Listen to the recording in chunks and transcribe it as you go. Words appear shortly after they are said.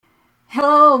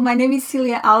Hello, my name is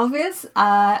Celia Alves.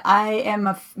 I am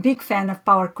a big fan of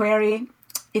Power Query.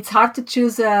 It's hard to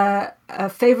choose a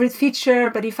favorite feature,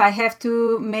 but if I have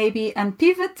to, maybe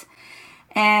unpivot.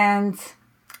 And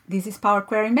this is Power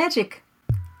Query magic.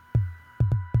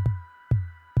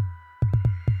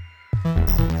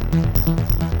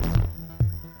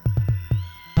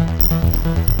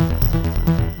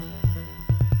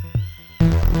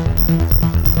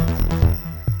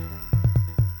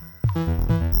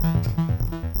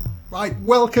 Right,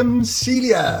 welcome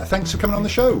Celia. Thanks for coming on the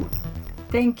show.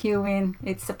 Thank you, Win.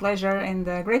 It's a pleasure and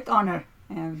a great honor.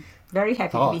 I'm very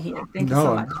happy to be here. Thank you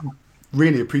so much.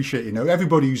 Really appreciate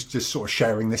everybody who's just sort of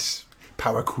sharing this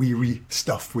Power Query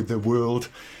stuff with the world.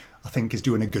 I think is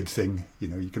doing a good thing.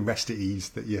 You can rest at ease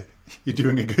that you're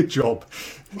doing a good job.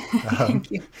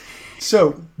 Thank you.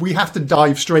 So we have to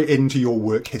dive straight into your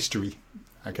work history.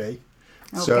 Okay.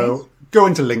 So go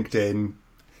into LinkedIn,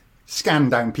 scan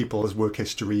down people's work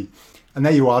history, and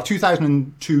there you are,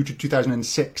 2002 to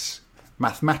 2006,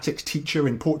 mathematics teacher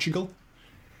in Portugal.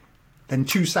 Then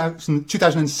 2007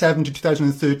 to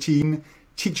 2013,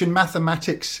 teaching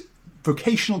mathematics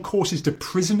vocational courses to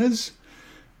prisoners.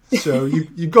 So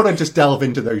you've got to just delve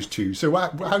into those two. So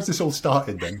how's this all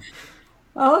started then?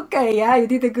 Okay, yeah, you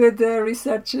did a good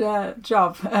research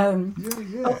job. Yeah.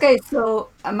 Okay, so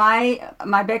my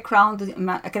background,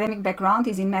 my academic background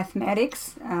is in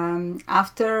mathematics.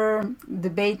 After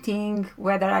debating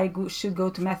whether I should go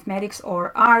to mathematics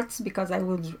or arts, because I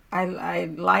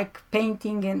like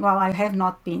painting, and well, I have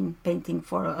not been painting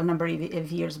for a number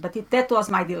of years, but that was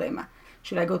my dilemma.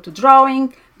 Should I go to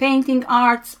drawing, painting,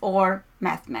 arts, or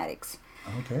mathematics?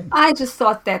 Okay. I just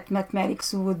thought that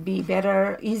mathematics would be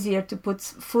better, easier to put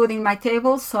food in my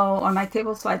table, so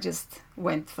I just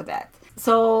went for that.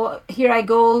 So here I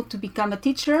go to become a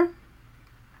teacher.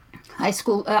 High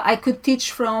school, I could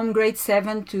teach from grade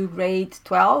 7 to grade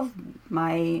 12.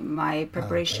 My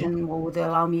preparation would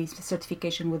allow me,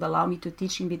 certification would allow me to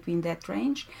teach in between that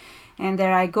range. And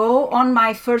there I go. On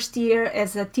my first year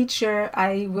as a teacher,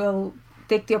 I will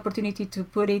take the opportunity to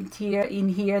put it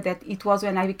here that it was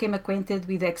when I became acquainted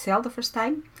with Excel the first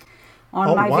time.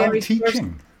 On my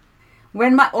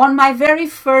very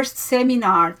first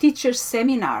seminar, teacher's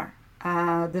seminar,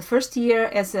 the first year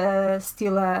as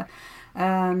still a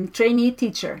trainee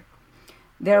teacher.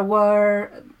 It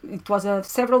was a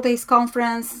several days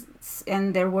conference,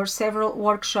 and there were several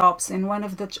workshops, and one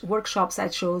of the workshops I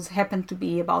chose happened to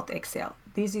be about Excel.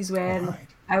 This is when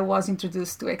I was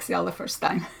introduced to Excel the first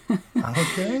time.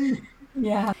 Okay.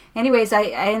 Yeah. Anyways, I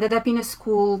ended up in a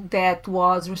school that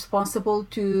was responsible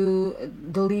to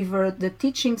deliver the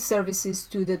teaching services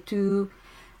to the two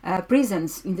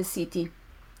prisons in the city.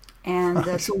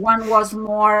 And so one was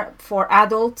more for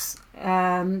adults,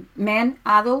 men,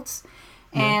 adults,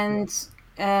 and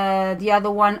the other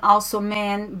one also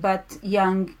men, but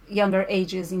younger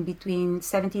ages, in between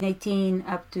 17, 18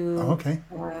 up to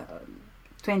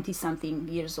 20 something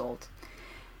years old.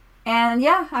 And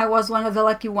yeah, I was one of the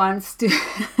lucky ones to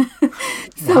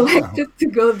selected to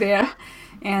go there.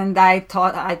 And I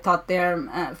taught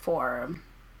there for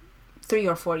 3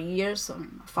 or 4 years, or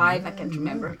 5, I can't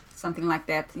remember, something like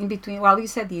that. In between, well, you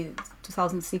said the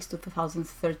 2006 to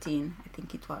 2013, I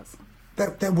think it was.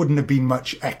 There wouldn't have been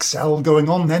much Excel going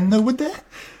on then, though, would there?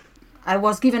 I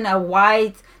was given a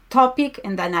wide topic,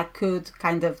 and then I could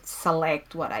kind of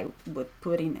select what I would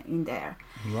put in there.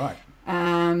 Right.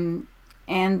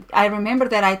 And I remember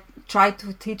that I tried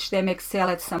to teach them Excel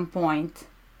at some point.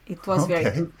 It was very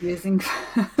confusing.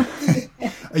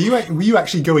 Were you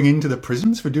actually going into the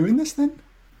prisons for doing this then?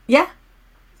 Yeah.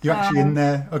 You're actually in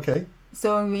there? Okay.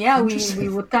 So yeah, we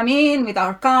would come in with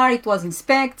our car. It was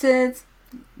inspected.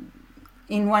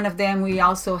 In one of them, we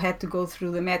also had to go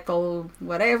through the metal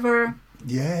whatever.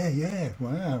 Yeah.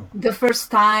 Wow. The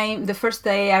first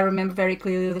day, I remember very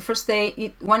clearly. The first day,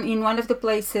 in one of the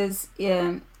places,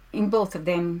 in both of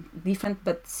them, different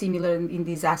but similar in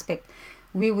this aspect,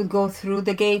 we would go through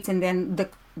the gates, and then the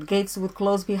gates would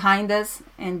close behind us.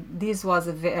 And this was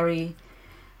a very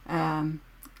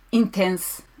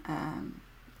intense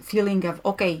feeling of,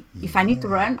 if I need to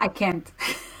run, I can't.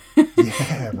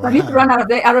 If I need to run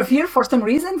out of here for some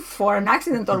reason, for an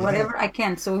accident or whatever, I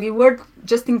can't. So we were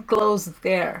just enclosed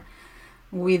there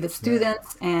with the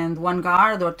students and one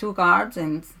guard or two guards,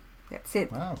 and that's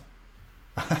it. Wow.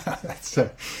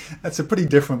 That's a pretty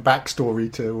different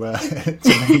backstory to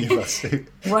many of us.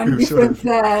 One different,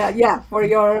 for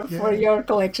your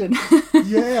collection.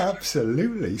 Yeah,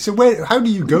 absolutely. So how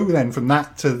do you go then from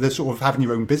that to the sort of having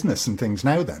your own business and things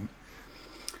now then?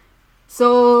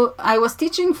 So I was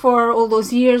teaching for all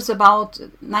those years, about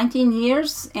 19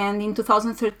 years, and in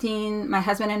 2013 my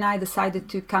husband and I decided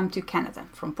to come to Canada,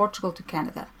 from Portugal to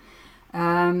Canada.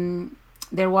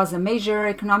 There was a major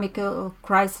economical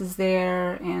crisis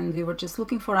there, and we were just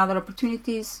looking for other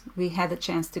opportunities. We had a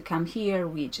chance to come here.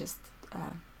 We just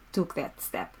took that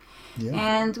step. Yeah.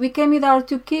 And we came with our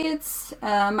 2 kids.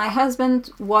 My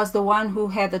husband was the one who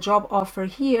had a job offer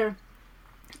here,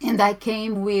 and I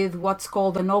came with what's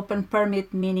called an open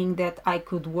permit, meaning that I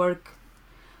could work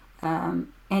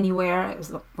anywhere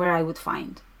where I would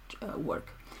find work.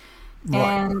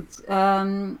 Right.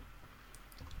 And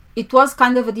it was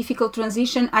kind of a difficult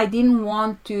transition. I didn't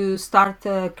want to start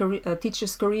a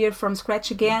teacher's career from scratch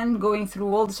again, going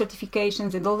through all the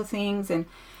certifications and all the things. And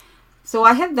so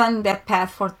I had done that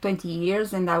path for 20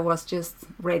 years, and I was just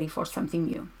ready for something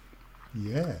new.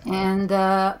 Yeah. And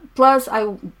plus,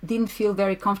 I didn't feel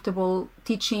very comfortable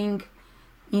teaching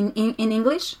in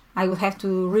English. I would have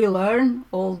to relearn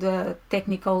all the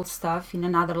technical stuff in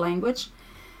another language.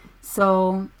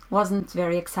 So wasn't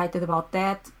very excited about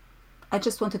that. I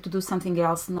just wanted to do something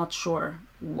else, not sure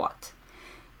what.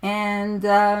 And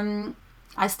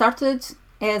I started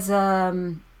as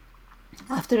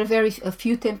after a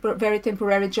few very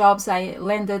temporary jobs, I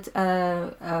landed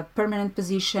a permanent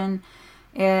position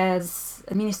as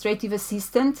administrative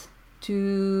assistant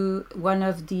to one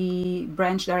of the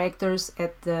branch directors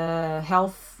at the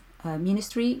health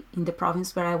ministry in the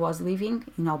province where I was living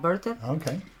in Alberta.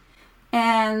 Okay.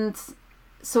 And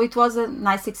so it was a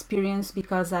nice experience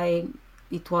because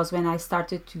it was when I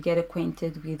started to get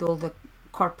acquainted with all the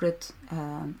corporate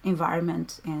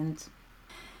environment and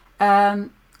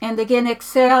again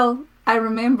Excel. I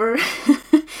remember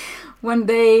one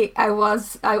day I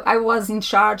was in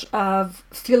charge of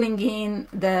filling in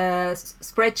the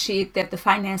spreadsheet that the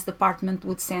finance department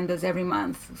would send us every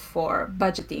month for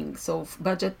budgeting, so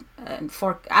budget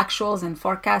for actuals and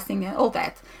forecasting and all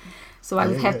that. So I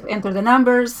would have to enter the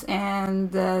numbers,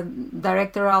 and the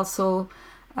director also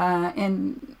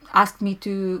and asked me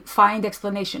to find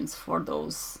explanations for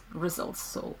those results.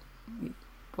 So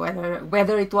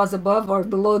whether it was above or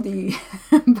below the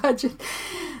budget,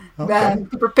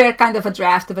 to prepare kind of a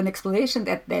draft of an explanation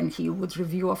that then he would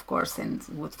review, of course, and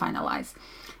would finalize.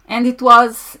 And it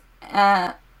was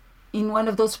in one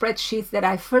of those spreadsheets that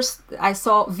I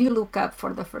saw VLOOKUP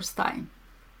for the first time.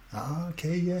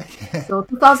 Okay, yeah. So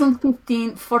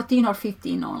 2015, 14 or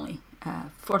 15 only.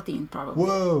 14 probably.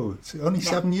 Whoa, it's only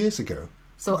 7 years ago.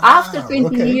 So after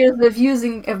 20 years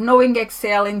of knowing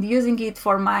Excel and using it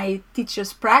for my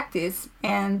teacher's practice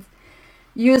and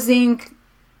using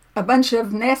a bunch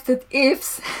of nested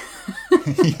ifs.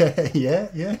 yeah.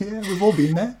 We've all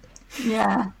been there.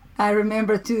 Yeah. I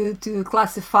remember to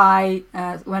classify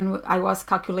when I was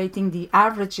calculating the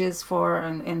averages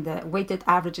and the weighted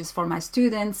averages for my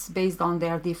students based on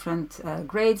their different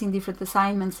grades in different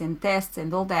assignments and tests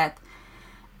and all that.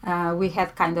 We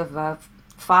had kind of a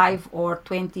 5 or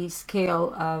 20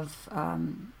 scale of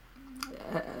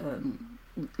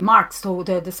marks. So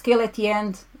the scale at the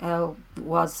end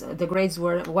was the grades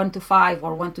were 1 to 5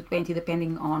 or 1 to 20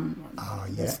 depending on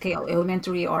the scale,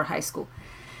 elementary or high school.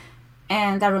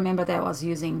 And I remember that I was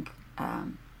using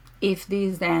if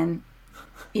this then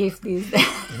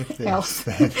else.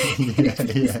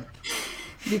 Yeah.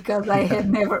 Because I had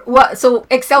never... so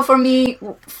Excel for me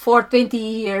for 20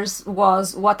 years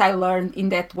was what I learned in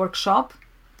that workshop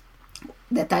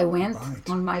that I went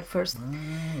on my first.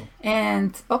 Wow.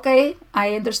 And okay,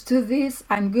 I understood this.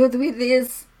 I'm good with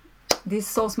this. This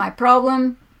solves my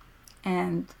problem.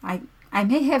 And I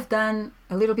may have done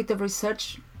a little bit of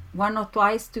research one or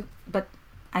twice, but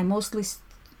I mostly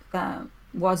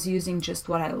was using just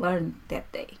what I learned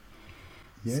that day.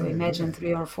 Yeah, so imagine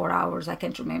 3 or 4 hours. I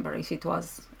can't remember if it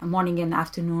was a morning and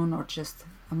afternoon or just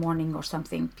a morning or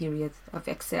something period of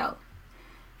Excel.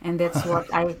 And that's what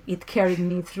it carried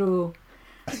me through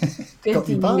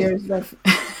 20 years of...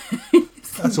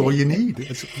 That's all you need.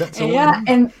 That's all yeah,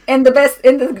 you need. And the best,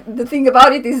 and the thing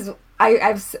about it is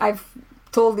I've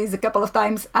told this a couple of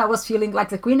times, I was feeling like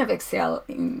the queen of Excel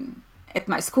at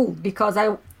my school, because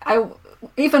I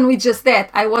even with just that,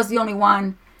 I was the only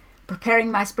one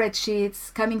preparing my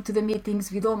spreadsheets, coming to the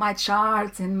meetings with all my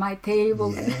charts and my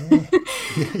tables,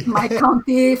 my count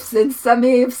ifs and sum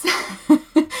ifs.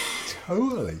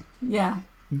 Totally. Yeah.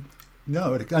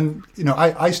 No, and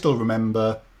I still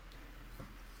remember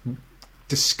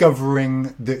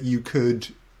discovering that you could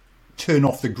turn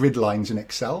off the grid lines in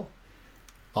Excel.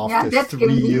 After that 3 came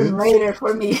years, even later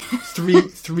for me.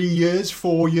 3 years,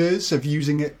 4 years of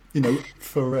using it,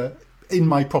 for in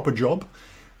my proper job,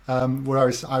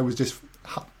 whereas I was just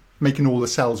making all the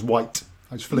cells white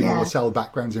I was filling all Yeah. the cell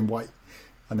backgrounds in white,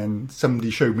 and then somebody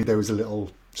showed me there was a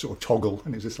little sort of toggle,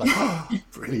 and it was just like, oh,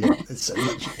 brilliant! It's so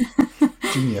much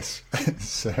genius.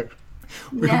 So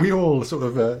Yeah. we all sort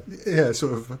of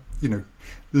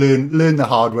learn the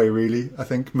hard way. Really, I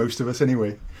think most of us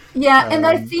anyway. Yeah, and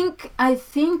I think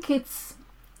it's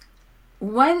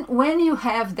when you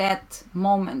have that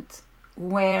moment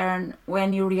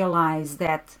when you realize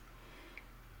that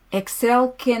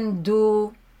Excel can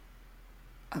do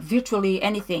virtually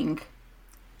anything,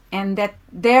 and that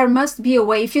there must be a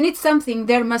way. If you need something,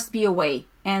 there must be a way.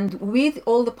 And with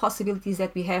all the possibilities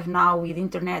that we have now with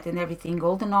internet and everything,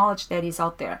 all the knowledge that is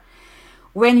out there,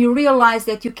 when you realize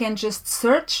that you can just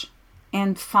search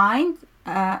and find,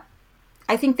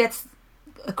 I think that's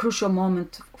a crucial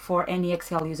moment for any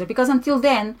Excel user, because until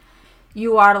then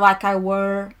you are like I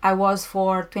was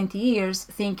for 20 years,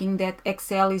 thinking that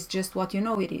Excel is just what you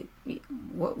know it is,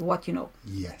 what you know.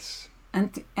 Yes.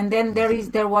 And then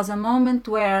there was a moment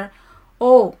where,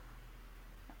 oh,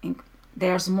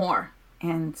 there's more,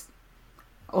 and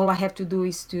all I have to do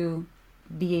is to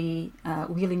be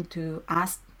willing to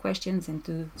ask questions and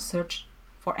to search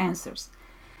for answers.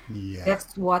 Yeah.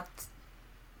 That's what,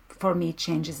 for me,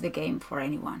 changes the game for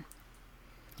anyone.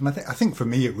 And I think for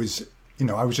me it was,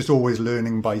 I was just always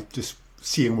learning by just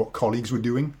seeing what colleagues were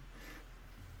doing.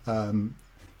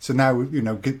 So now,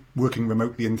 working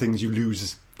remotely and things, you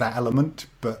lose that element.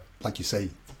 But like you say,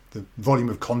 the volume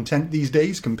of content these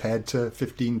days compared to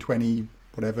 15, 20,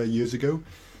 whatever years ago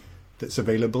that's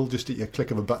available just at your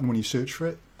click of a button when you search for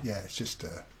it. Yeah, it's just,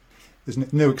 there's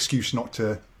no excuse not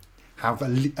to have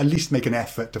at least make an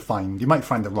effort to find. You might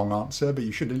find the wrong answer, but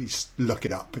you should at least look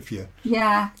it up if you...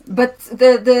 Yeah, but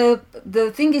the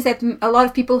thing is that a lot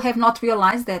of people have not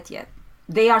realized that yet.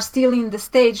 They are still in the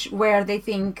stage where they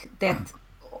think that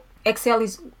Excel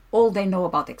is all they know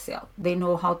about Excel. They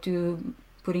know how to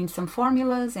put in some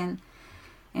formulas and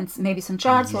maybe some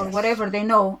charts or Yes. whatever they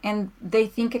know, and they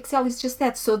think Excel is just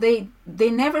that. So they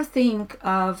never think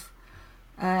of,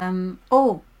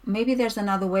 maybe there's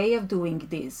another way of doing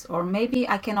this, or maybe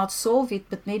I cannot solve it,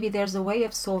 but maybe there's a way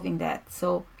of solving that.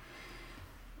 So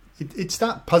It's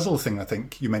that puzzle thing, I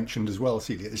think you mentioned as well,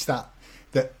 Celia. It's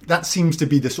that seems to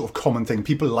be the sort of common thing.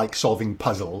 People like solving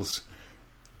puzzles,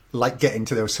 like getting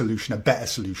to their solution, a better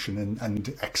solution,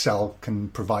 and Excel can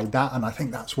provide that. And I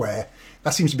think that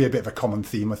seems to be a bit of a common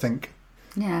theme, I think.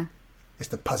 yeah. It's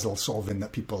the puzzle solving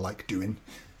that people like doing.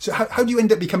 So how do you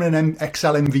end up becoming an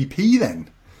Excel MVP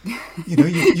then?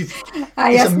 You've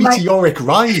it's a meteoric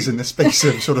rise in the space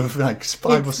of sort of like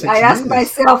 5 or 6 years. I asked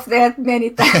myself that many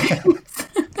times.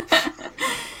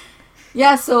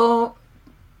 Yeah, so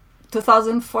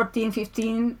 2014,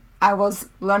 15, I was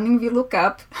learning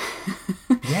VLOOKUP.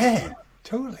 Yeah,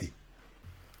 totally.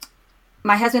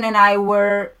 My husband and I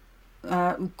were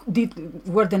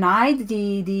denied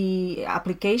the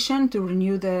application to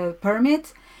renew the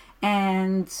permit,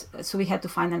 and so we had to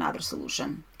find another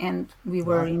solution. And we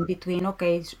were in between,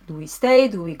 okay, do we stay,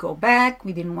 do we go back?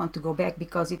 We didn't want to go back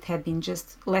because it had been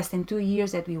just less than 2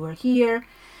 years that we were here,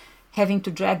 having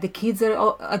to drag the kids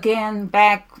again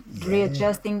back,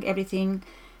 readjusting everything.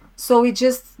 So we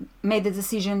just made the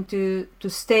decision to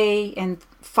stay and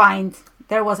find.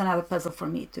 There was another puzzle for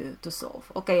me to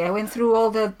solve. Okay, I went through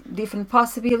all the different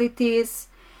possibilities.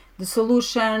 The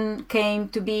solution came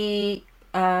to be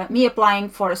me applying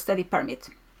for a study permit.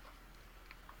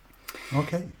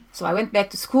 Okay. So I went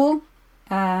back to school,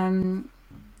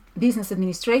 business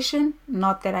administration.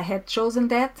 Not that I had chosen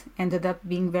that. Ended up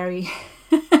being very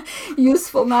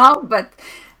useful now, but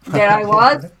there I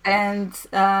was, and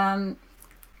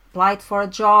applied for a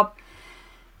job.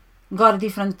 Got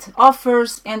different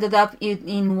offers, ended up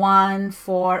in one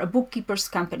for a bookkeeper's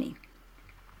company.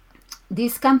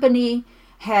 This company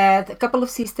had a couple of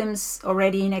systems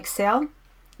already in Excel.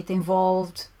 It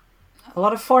involved a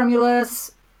lot of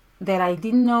formulas that I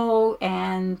didn't know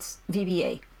and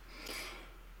VBA.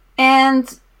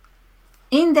 And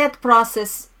in that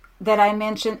process that I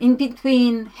mentioned, in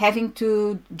between having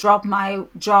to drop my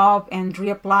job and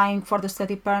reapplying for the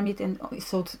study permit, and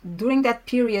so during that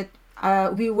period,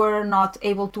 we were not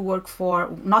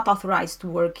authorized to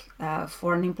work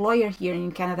for an employer here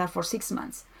in Canada for 6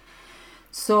 months.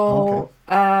 So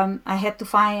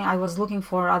I was looking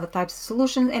for other types of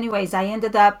solutions. Anyways, I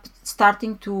ended up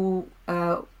starting to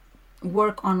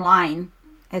work online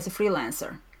as a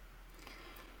freelancer.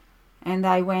 And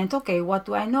I went, okay, what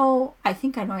do I know? I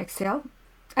think I know Excel.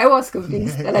 I was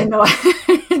convinced that I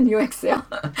knew Excel.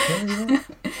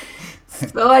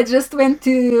 So I just went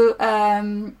to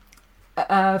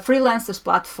a freelancers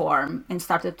platform and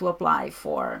started to apply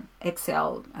for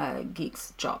Excel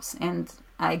gigs jobs, and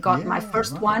I got my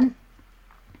first one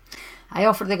I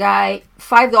offered the guy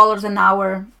 $5 an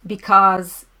hour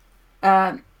because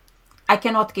I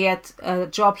cannot get a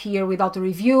job here without a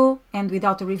review, and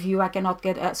without a review I cannot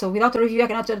get without a review I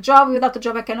cannot get a job, without a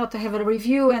job I cannot have a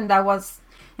review.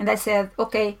 And I said,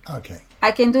 okay,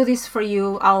 I can do this for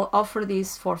you. I'll offer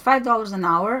this for $5 an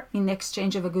hour in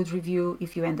exchange of a good review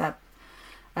if you end up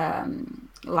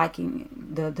liking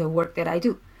the work that I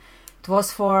do. It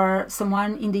was for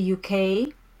someone in the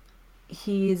UK.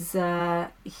 His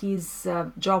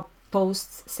job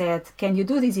post said, can you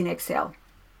do this in Excel?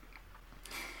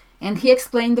 And he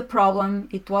explained the problem.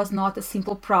 It was not a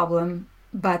simple problem,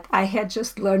 but I had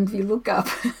just learned VLOOKUP.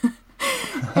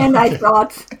 And I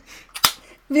thought,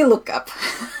 VLOOKUP.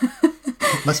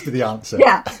 Must be the answer.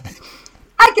 Yeah,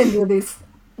 I can do this.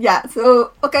 Yeah,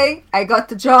 so, okay, I got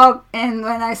the job. And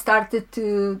when I started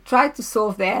to try to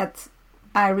solve that,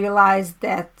 I realized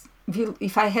that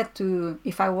if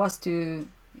I was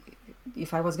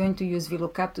going to use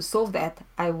VLOOKUP to solve that,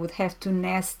 I would have to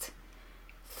nest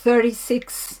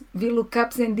 36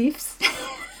 VLOOKUPs and ifs.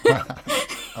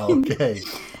 Okay.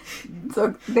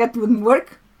 So that wouldn't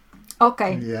work.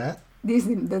 Okay. Yeah. This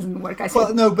doesn't work. I said.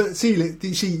 Well, no, but see,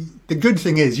 the good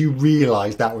thing is you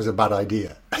realised that was a bad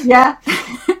idea. Yeah.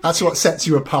 That's what sets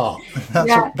you apart.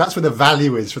 That's where the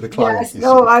value is for the client. Yes.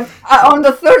 No, on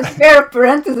the third pair of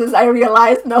parentheses, I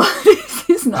realized, no, this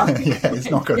is not. Yeah, it's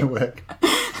not going to work.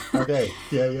 Okay,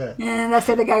 yeah. And I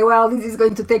said to the guy, well, this is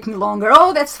going to take me longer.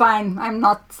 Oh, that's fine. I'm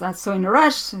not so in a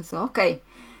rush. So, okay.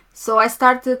 So I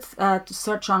started to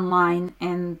search online,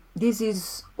 and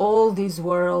all this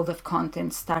world of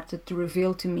content started to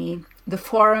reveal to me. The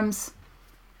forums,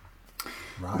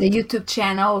 the YouTube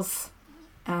channels,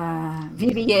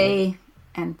 VBA,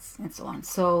 and so on.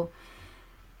 So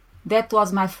that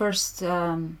was my first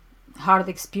hard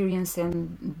experience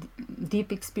and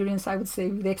deep experience, I would say,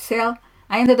 with Excel.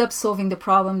 I ended up solving the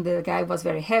problem. The guy was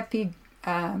very happy,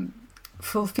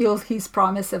 fulfilled his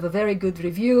promise of a very good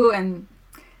review, and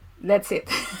that's it.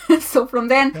 So from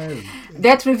then,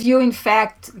 that review, in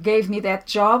fact, gave me that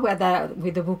job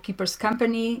with the bookkeeper's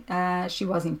company. She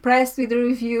was impressed with the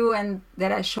review, and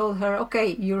that I showed her,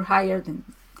 okay, you're hired. And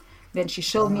then she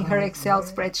showed me her Excel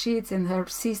spreadsheets and her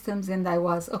systems, and I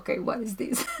was, okay, what is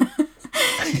this?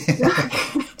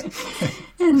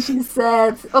 And she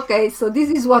said, okay, so this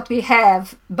is what we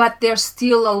have, but there's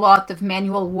still a lot of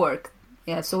manual work.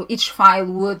 Yeah, so each file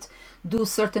would do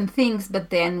certain things, but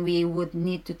then we would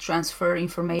need to transfer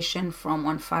information from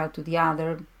one file to the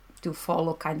other to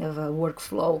follow kind of a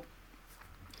workflow.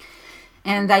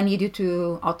 And I need you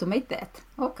to automate that.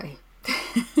 Okay.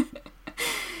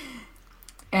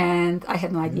 And I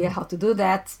had no idea how to do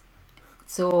that.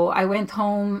 So I went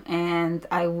home and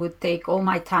I would take all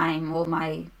my time, all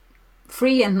my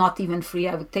free and not even free,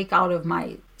 I would take out of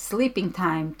my sleeping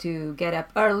time to get up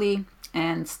early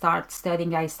and start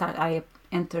studying. After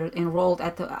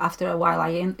a while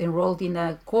I enrolled in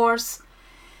a course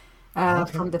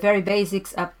from the very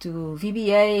basics up to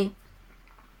VBA,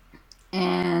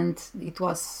 and it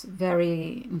was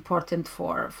very important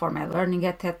for my learning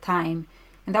at that time.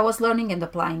 And I was learning and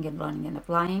applying and learning and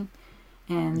applying,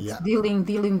 and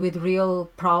dealing with real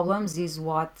problems is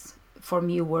what for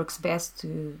me works best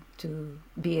to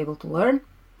be able to learn,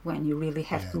 when you really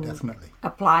have to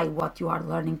apply what you are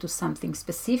learning to something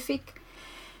specific.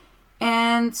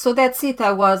 And so that's it.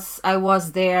 I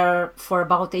was there for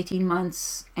about 18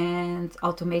 months and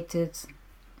automated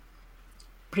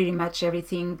pretty much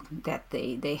everything that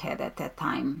they had at that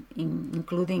time,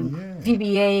 including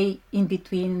VBA in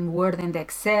between Word and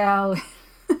Excel.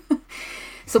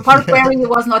 So Power Query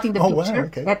was not in the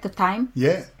picture at the time.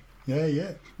 Yeah.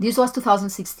 This was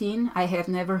 2016. I have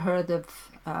never heard of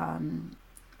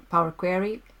Power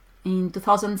Query. In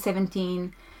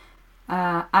 2017,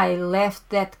 I left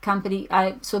that company.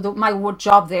 My work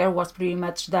job there was pretty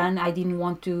much done. I didn't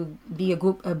want to be a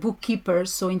bookkeeper.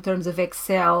 So in terms of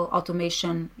Excel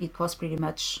automation, it was pretty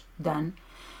much done.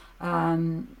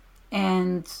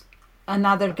 And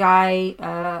another guy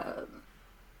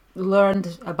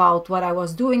learned about what I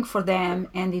was doing for them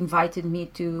and invited me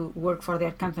to work for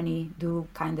their company, do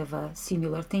kind of a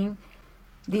similar thing.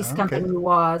 This company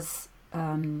was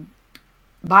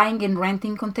buying and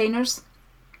renting containers,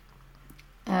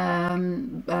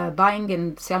 buying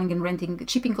and selling and renting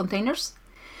shipping containers,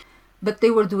 but they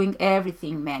were doing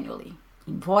everything manually: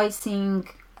 invoicing,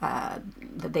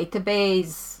 the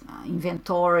database,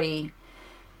 inventory,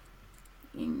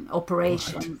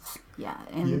 operations.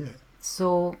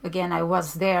 So again, I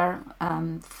was there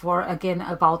for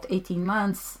about 18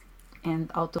 months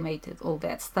and automated all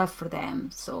that stuff for them.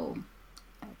 So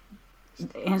you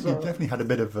definitely had a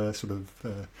bit of a sort of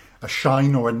a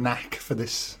shine or a knack for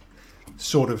this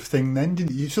sort of thing then?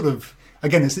 Did you sort of,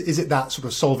 again, is it that sort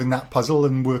of solving that puzzle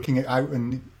and working it out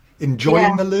and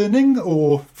enjoying the learning,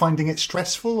 or finding it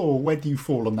stressful, or where do you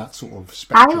fall on that sort of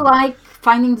spectrum? I like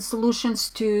finding the solutions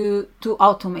to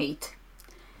automate.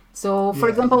 So, for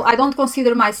example, I don't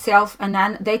consider myself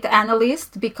a data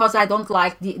analyst because I don't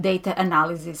like the data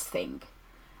analysis thing.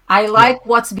 I like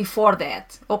what's before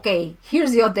that. Okay,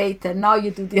 here's your data. Now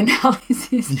you do the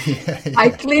analysis. I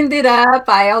cleaned it up.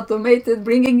 I automated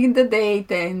bringing in the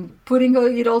data and putting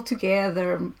it all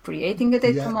together, creating a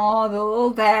data model, all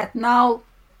that. Now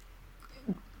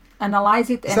analyze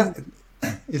it.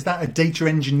 Is that a data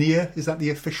engineer? Is that the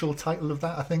official title of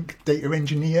that? I think data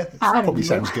engineer. Probably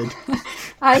sounds good.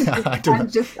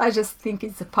 I just think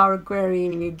it's a Power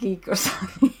Query geek or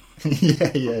something.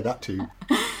 that too.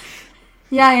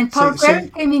 Yeah, and Power Query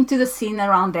came into the scene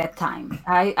around that time.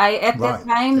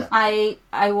 I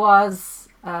was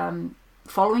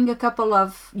following a couple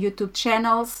of YouTube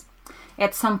channels.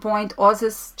 At some point,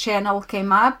 Oz's channel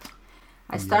came up.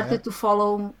 I started to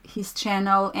follow his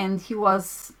channel, and he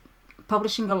was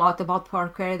publishing a lot about Power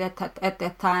Query at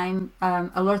that time,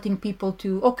 alerting people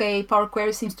to, okay, Power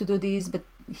Query seems to do this, but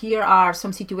here are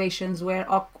some situations where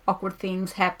awkward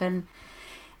things happen.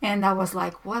 And I was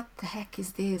like, what the heck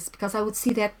is this? Because I would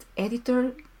see that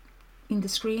editor in the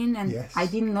screen, and I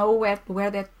didn't know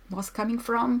where that was coming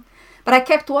from. But I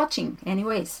kept watching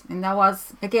anyways. And I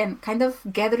was, again, kind of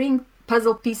gathering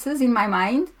puzzle pieces in my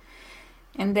mind.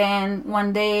 And then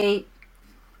one day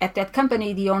at that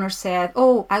company, the owner said,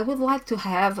 oh, I would like to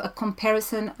have a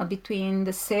comparison between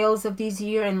the sales of this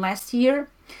year and last year.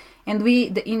 And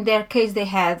in their case, they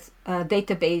had a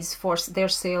database for their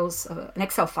sales, an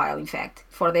Excel file, in fact,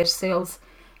 for their sales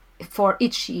for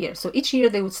each year. So each year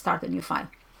they would start a new file.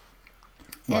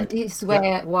 Right. And this when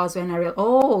I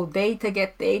realized, data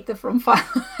get data from file.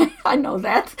 I know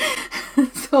that.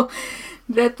 So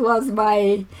that was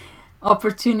my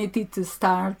opportunity to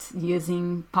start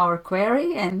using Power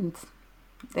Query, and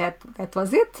that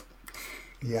was it.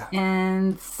 Yeah.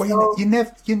 And well,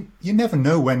 you never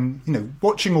know when,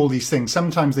 watching all these things,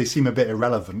 sometimes they seem a bit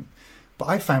irrelevant, but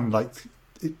I found like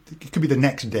it could be the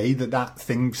next day that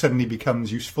thing suddenly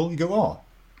becomes useful. You go,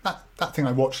 that thing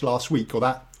I watched last week, or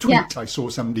that tweet I saw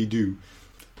somebody do.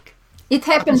 It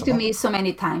happened to me so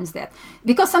many times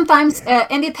because sometimes,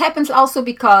 and it happens also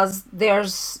because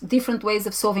there's different ways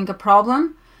of solving a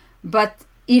problem, but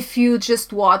if you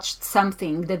just watched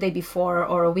something the day before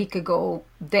or a week ago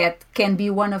that can be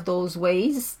one of those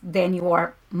ways, then you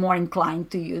are more inclined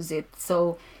to use it.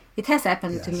 So it has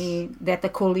happened to me that a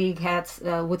colleague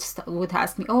would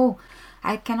ask me, oh,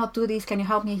 I cannot do this, can you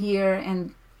help me here?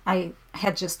 And I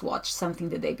had just watched something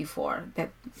the day before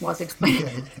that was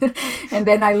explained. And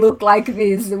then I look like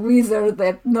this wizard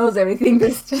that knows everything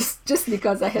just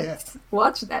because I had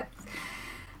watched that.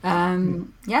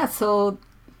 So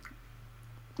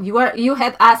you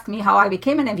had asked me how I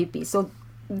became an MVP. So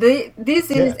this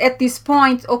is at this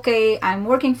point, okay, I'm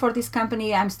working for this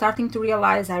company. I'm starting to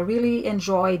realize I really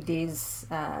enjoy this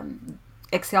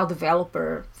Excel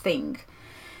developer thing.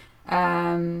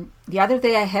 The other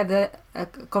day I had a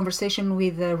conversation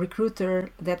with a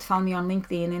recruiter that found me on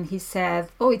LinkedIn, and he said,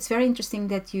 oh, it's very interesting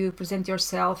that you present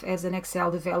yourself as an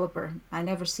Excel developer. I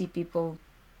never see people.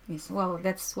 Well,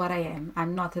 that's what I am.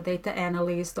 I'm not a data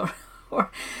analyst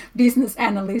or business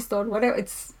analyst or whatever.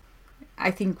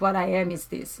 I think what I am is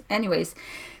this. Anyways,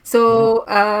 so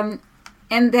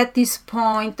and at this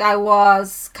point I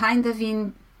was kind of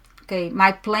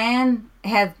my plan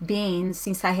had been,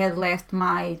 since I had left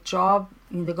my job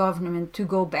in the government, to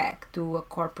go back to a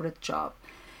corporate job.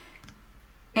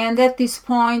 And at this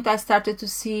point I started to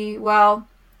see, well,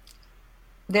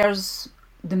 there's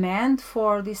demand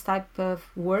for this type of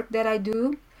work that I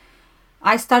do.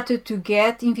 I started to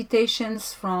get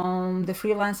invitations from the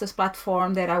freelancers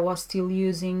platform that I was still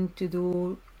using to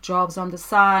do jobs on the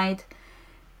side,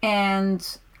 and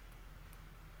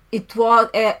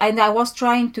I was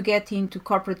trying to get into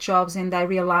corporate jobs, and I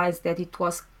realized that it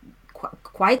was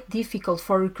quite difficult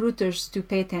for recruiters to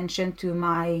pay attention to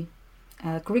my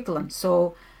curriculum.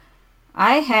 So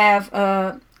I have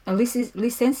a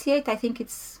licentiate, I think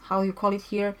it's how you call it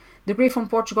here, degree from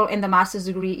Portugal, and a master's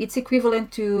degree. It's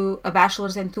equivalent to a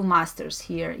bachelor's and 2 masters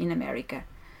here in America.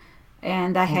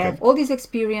 And I have all this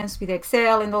experience with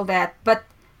Excel and all that, but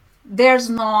there's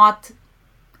not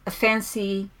a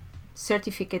fancy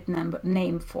certificate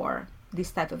name for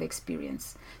this type of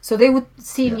experience. So they would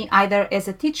see me either as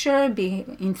a teacher, be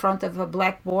in front of a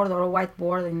blackboard or a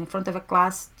whiteboard, in front of a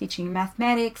class teaching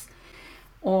mathematics,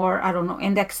 or I don't know.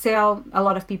 And Excel, a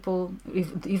lot of people,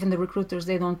 even the recruiters,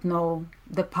 they don't know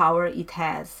the power it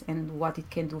has and what it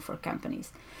can do for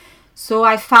companies. So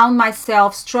I found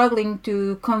myself struggling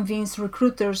to convince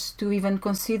recruiters to even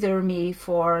consider me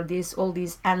for all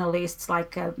these analysts,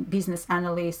 like business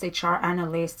analysts, HR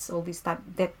analysts, all these type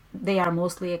that they are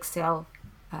mostly Excel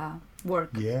work.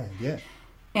 Yeah, yeah.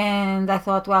 And I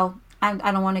thought, well,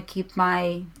 I don't want to keep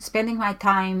spending my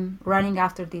time running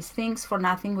after these things for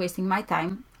nothing, wasting my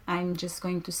time. I'm just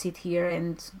going to sit here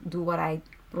and do what I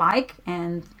like.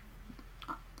 And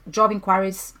job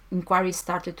inquiries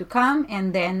started to come,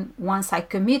 and then once I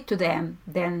commit to them,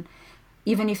 then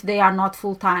even if they are not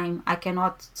full-time, I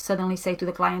cannot suddenly say to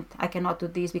the client, I cannot do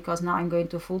this because now I'm going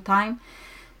to full-time.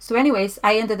 So anyways,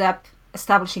 I ended up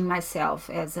establishing myself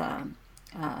as a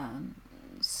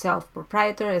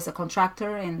self-proprietor, as a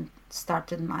contractor, and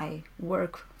started my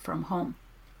work from home.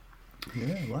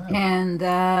 Yeah, wow.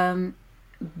 And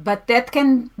but that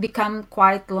can become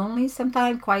quite lonely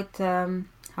sometimes, quite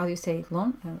how do you say,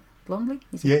 lonely?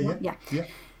 Is it Yeah.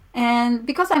 And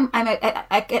because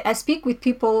I speak with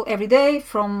people every day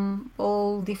from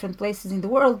all different places in the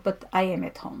world, but I am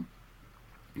at home.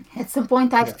 At some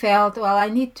point I felt, well, I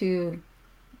need to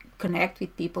connect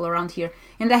with people around here.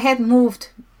 And I had moved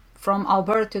from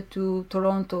Alberta to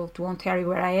Toronto, to Ontario,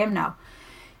 where I am now.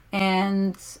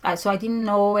 And so I didn't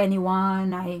know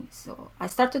anyone. So I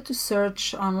started to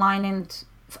search online, and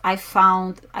I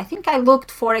think I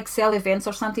looked for Excel events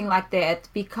or something like that,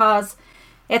 because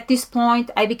at this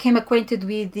point I became acquainted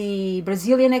with the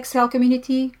Brazilian Excel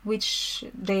community, which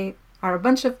they are a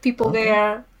bunch of people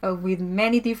there with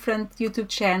many different YouTube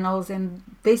channels, and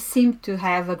they seem to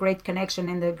have a great connection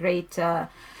and a great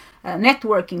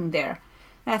networking there.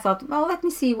 And I thought, well, let me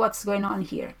see what's going on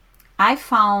here. I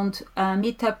found a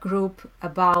meetup group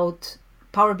about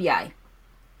Power BI,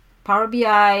 Power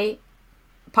Apps,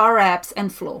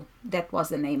 and Flow. That was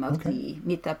the name of the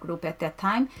meetup group at that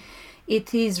time.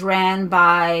 It is ran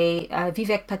by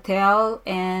Vivek Patel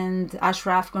and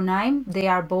Ashraf Ghonaim. They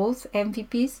are both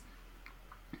MVPs.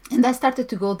 And I started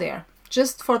to go there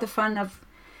just for the fun of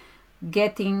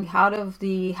getting out of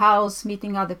the house,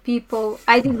 meeting other people.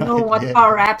 I didn't know what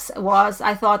Power Apps was.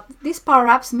 I thought, this Power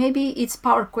Apps, maybe it's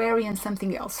Power Query and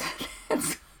something else.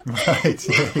 Right.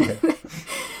 Yeah.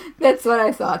 That's what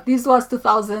I thought. This was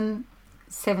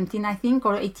 2017, I think,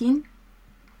 or 18.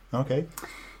 Okay.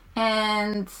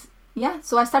 And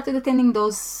so I started attending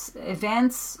those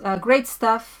events. Great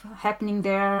stuff happening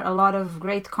there. A lot of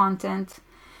great content.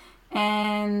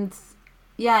 And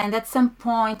at some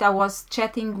point I was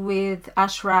chatting with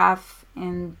Ashraf,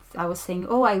 and I was saying,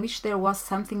 I wish there was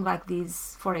something like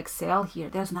this for Excel here.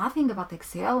 There's nothing about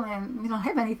Excel, and we don't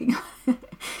have anything.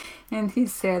 And he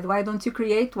said, why don't you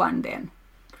create one then?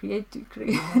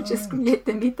 Just create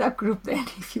the meetup group then,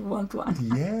 if you want one.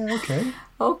 Yeah, okay.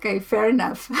 Okay, fair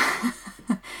enough.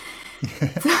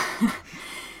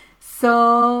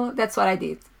 So that's what I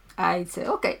did. I said,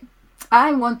 okay,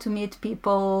 I want to meet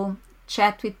people,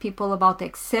 chat with people about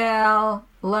Excel,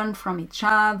 learn from each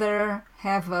other,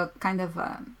 have a kind of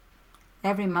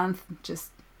every month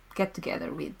just get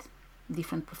together with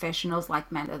different professionals,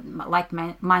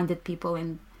 like-minded people,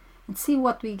 and see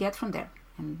what we get from there,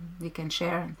 and we can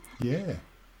share. Yeah.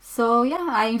 So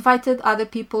I invited other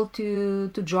people to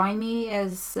join me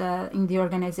as in the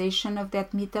organization of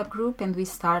that meetup group, and we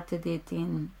started it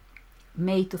in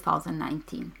May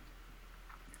 2019.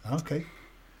 Okay.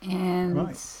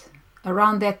 And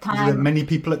around that time, were there many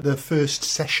people at the first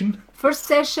session? First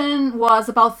session was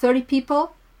about 30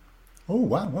 people. Oh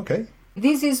wow! Okay.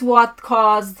 This is what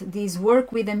caused this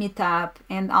work with the meetup,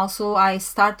 and also I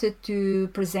started to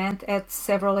present at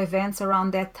several events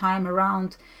around that time,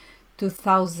 around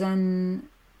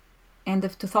end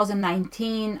of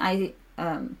 2019. I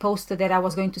posted that I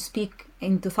was going to speak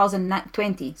in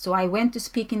 2020. So I went to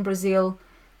speak in Brazil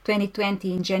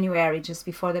 2020 in January, just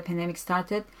before the pandemic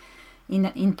started,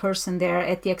 in person there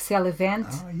at the Excel event.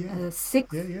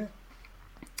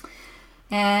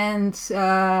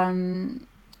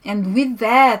 And with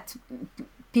that,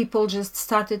 people just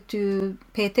started to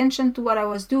pay attention to what I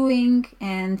was doing,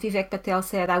 and Vivek Patel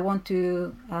said, I want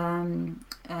to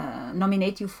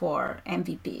nominate you for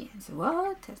MVP. I said,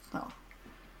 what? No,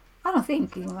 I don't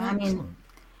think. I mean,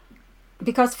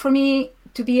 because for me,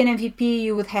 to be an MVP,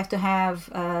 you would have to have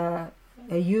a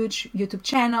huge YouTube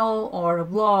channel or a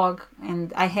blog,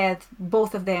 and I had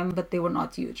both of them, but they were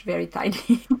not huge, very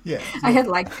tiny. I had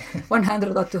like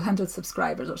 100 or 200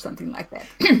 subscribers or something like that.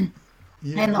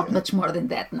 And not much more than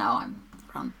that now. I'm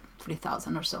around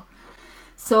 3,000 or so.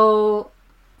 So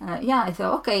I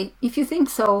thought, okay, if you think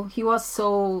so, he was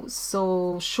so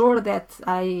sure that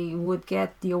I would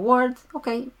get the award.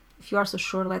 Okay, if you are so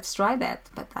sure, let's try that.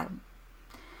 But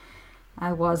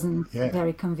I wasn't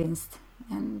very convinced.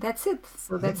 and that's it.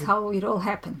 So that's how it all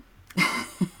happened. I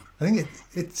think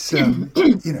it's I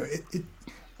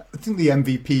think the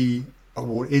MVP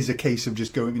award is a case of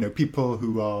just going, people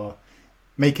who are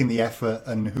making the effort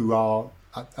and who are,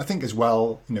 I think as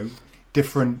well,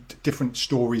 different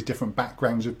stories, different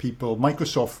backgrounds of people.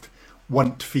 Microsoft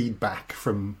want feedback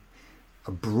from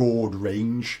a broad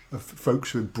range of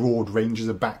folks with broad ranges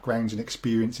of backgrounds and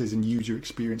experiences and user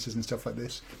experiences and stuff like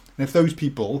this. And if those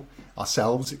people,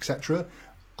 ourselves, etc.,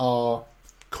 are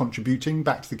contributing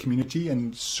back to the community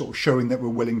and sort of showing that we're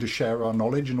willing to share our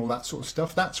knowledge and all that sort of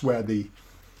stuff, that's where the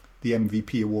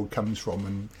MVP award comes from,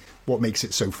 and what makes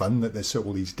it so fun that there's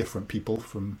all these different people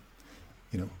from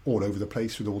all over the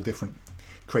place with all different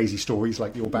crazy stories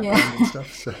like your background and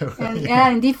stuff. So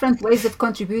and different ways of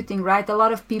contributing, right? A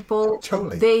lot of people,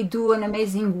 totally, they do an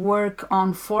amazing work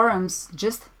on forums,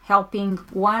 just helping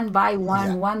one by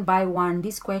one,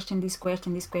 this question.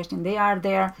 They are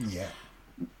there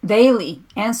daily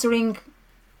answering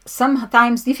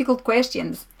sometimes difficult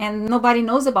questions, and nobody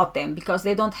knows about them because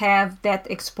they don't have that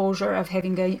exposure of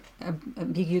having a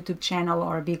big YouTube channel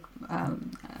or a big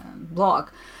blog.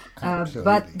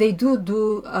 But they do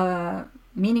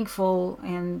meaningful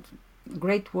and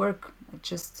great work,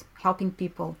 just helping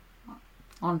people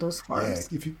on those forums.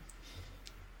 Yeah, if you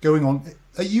going on,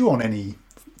 are you on any?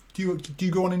 Do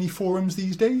you go on any forums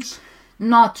these days?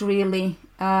 Not really.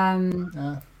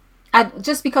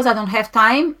 Just because I don't have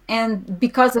time, and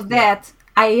because of that,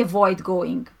 I avoid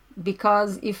going.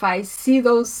 Because if I see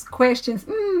those questions,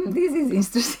 this is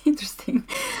interesting.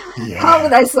 Yeah. How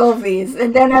would I solve this?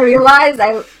 And then I realize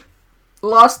I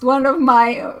lost one of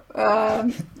my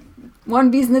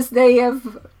one business day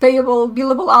of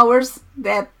billable hours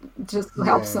that just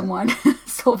help someone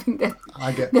solving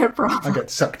their problem. I get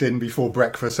sucked in before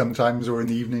breakfast sometimes, or in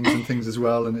the evenings and things as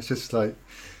well, and it's just like,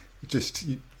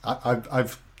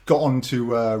 I've got onto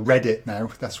Reddit now.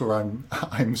 That's where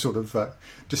I'm sort of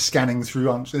just scanning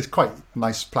through answers. It's quite a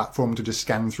nice platform to just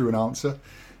scan through an answer.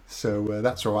 So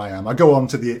that's where I am. I go on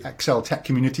to the Excel tech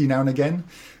community now and again.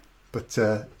 But,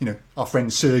 our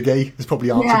friend Sergey has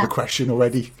probably answered the question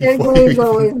already. He's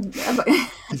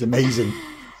amazing. He's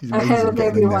amazing at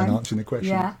getting in there and answering the question.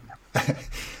 Yeah.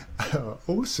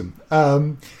 Awesome.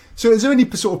 So is there any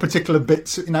sort of particular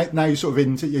bits, now you're sort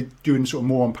of you're doing sort of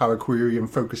more on Power Query and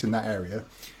focus in that area,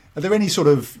 are there any sort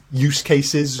of use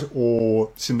cases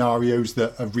or scenarios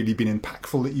that have really been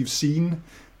impactful that you've seen,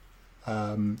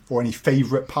 or any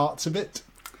favourite parts of it?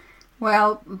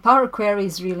 Well, Power Query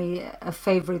is really a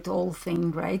favorite old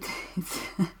thing, right? It's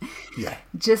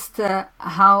just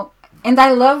how, and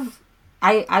I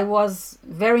was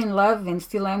very in love and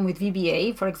still am with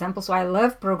VBA, for example, so I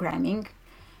love programming.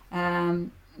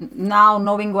 Now,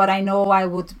 knowing what I know,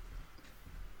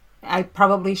 I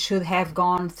probably should have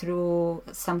gone through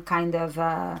some kind of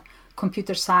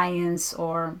computer science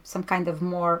or some kind of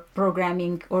more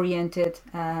programming oriented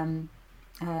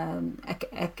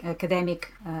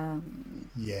academic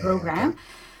program.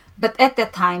 But at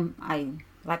that time,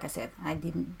 like I said, I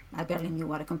barely knew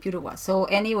what a computer was. So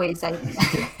anyways, I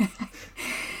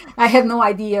had no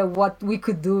idea what we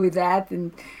could do with that.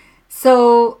 And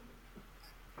so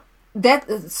that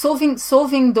solving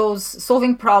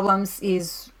problems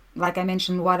is, like I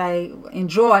mentioned, what I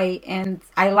enjoy, and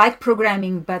I like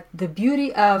programming. But the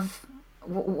beauty of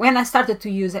when I started to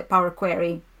use Power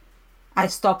Query, I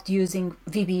stopped using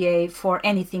VBA for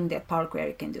anything that Power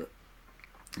Query can do.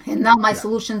 And now my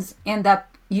solutions end up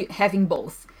having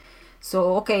both.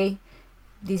 So,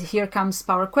 here comes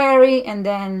Power Query, and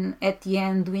then at the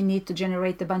end we need to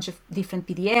generate a bunch of different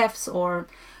PDFs, or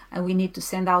we need to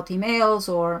send out emails,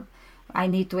 or I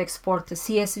need to export a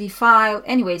CSV file.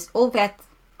 Anyways, all that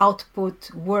output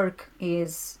work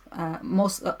is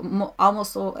almost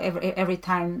every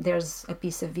time there's a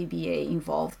piece of VBA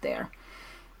involved there.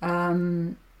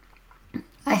 I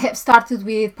have started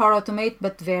with Power Automate,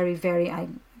 but very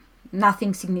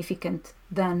nothing significant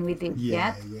done with it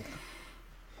yet.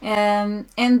 And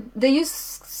the use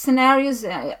scenarios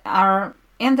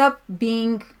end up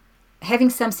having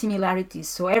some similarities.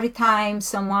 So every time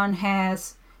someone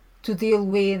has to deal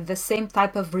with the same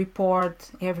type of report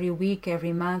every week,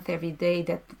 every month, every day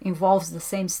that involves the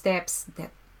same steps,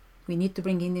 that we need to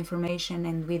bring in information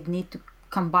and we need to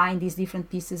combine these different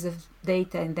pieces of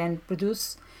data and then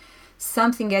produce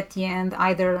something at the end,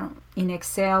 either in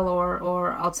Excel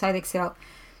or outside Excel.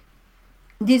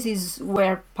 This is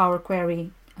where Power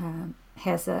Query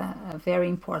has a very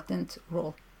important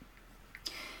role.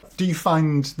 Do you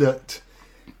find that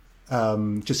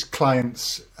just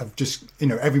clients have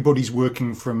everybody's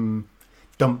working from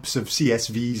dumps of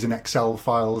CSVs and Excel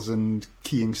files and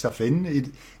keying stuff in.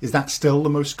 Is that still the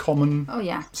most common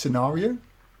scenario?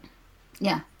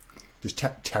 Yeah. Just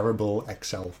terrible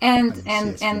Excel and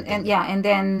CSV and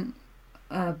then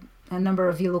a number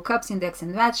of VLOOKUPs, index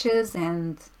and matches,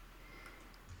 and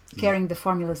carrying the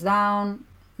formulas down,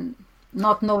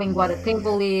 not knowing what a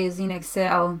table is in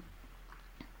Excel.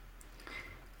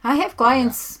 I have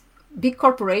clients, big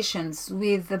corporations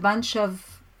with a bunch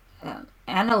of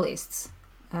analysts,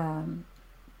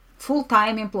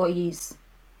 full-time employees.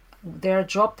 Their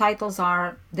job titles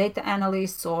are data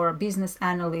analysts or business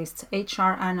analysts,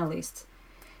 HR analysts.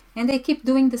 And they keep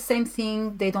doing the same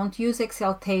thing. They don't use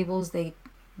Excel tables.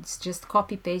 It's just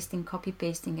copy pasting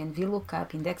and VLOOKUP,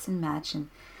 index and match,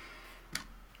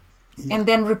 and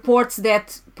then reports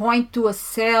that point to a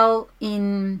cell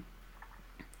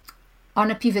on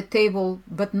a pivot table,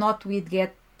 but not with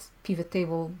get pivot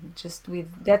table, just with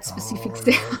that specific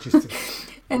cell.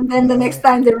 And then the next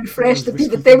time they refresh the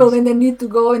pivot table, and they need to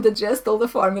go and adjust all the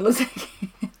formulas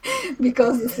again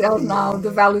because the cells now,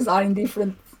 the values are in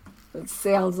different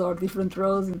cells or different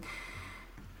rows.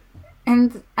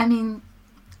 And I mean,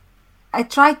 I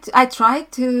try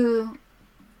to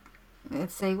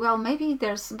let's say, well, maybe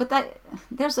there's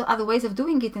other ways of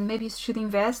doing it, and maybe you should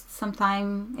invest some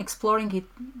time exploring it.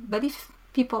 But if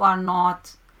people are not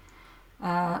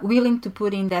willing to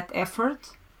put in that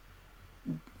effort,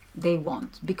 they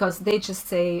won't, because they just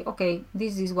say, okay,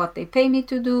 this is what they pay me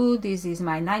to do, this is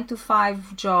my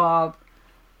 9-to-5 job,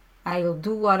 I'll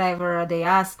do whatever they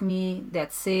ask me,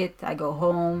 that's it, I go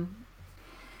home.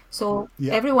 So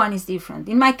everyone is different.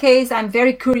 In my case, I'm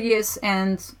very curious,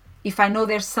 and if I know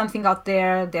there's something out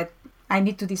there that I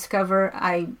need to discover,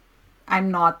 I'm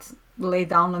not lay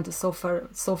down on the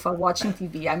sofa watching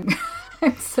TV. I'm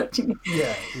searching.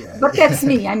 But that's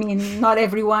me. I mean, not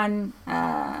everyone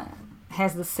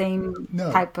has the same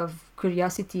type of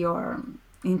curiosity or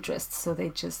interest, so they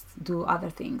just do other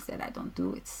things that I don't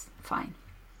do. It's fine.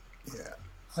 Yeah,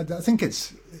 I think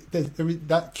it's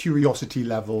that curiosity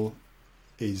level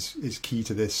is key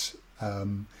to this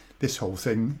this whole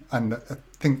thing. And I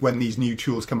think when these new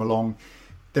tools come along,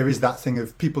 there is that thing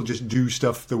of people just do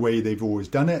stuff the way they've always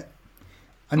done it,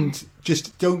 and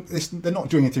just they're not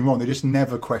doing anything wrong. They just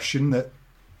never question that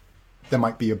there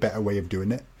might be a better way of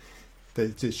doing it.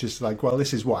 It's just like, well,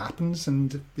 this is what happens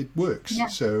and it works. Yeah.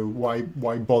 So why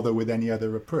bother with any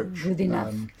other approach? Good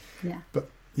enough.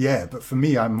 But for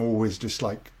me, I'm always just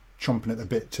like chomping at the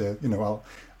bit to,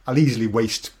 I'll easily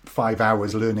waste 5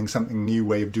 hours learning something new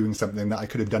way of doing something that I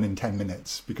could have done in 10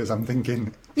 minutes, because I'm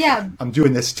thinking, I'm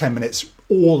doing this 10 minutes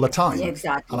all the time. Yeah,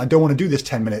 exactly. And I don't want to do this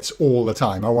 10 minutes all the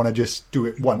time. I want to just do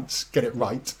it once, get it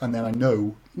right, and then I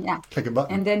know, click a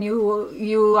button. And then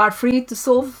you are free to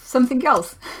solve something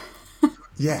else.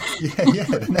 Yeah.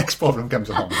 The next problem comes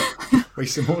along,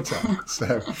 waste some more time.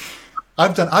 So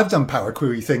I've done Power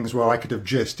Query things where I could have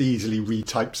just easily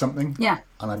retyped something. Yeah.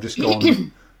 And I've just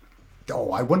gone,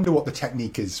 I wonder what the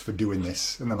technique is for doing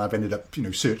this. And then I've ended up,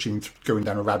 searching, going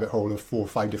down a rabbit hole of 4 or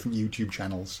 5 different YouTube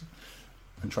channels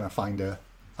and trying to find an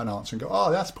answer and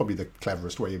go, that's probably the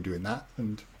cleverest way of doing that.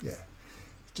 And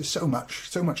just so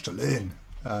much to learn.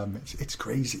 It's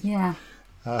crazy. Yeah.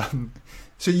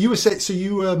 So you were saying,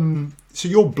 so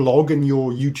your blog and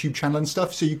your YouTube channel and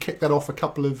stuff, so you kicked that off a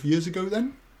couple of years ago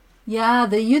then? Yeah,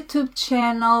 the YouTube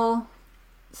channel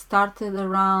started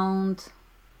around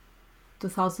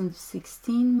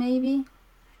 2016 maybe.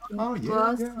 Oh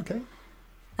yeah, okay.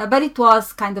 But it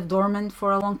was kind of dormant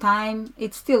for a long time.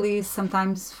 It still is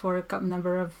sometimes for a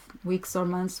number of weeks or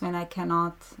months when I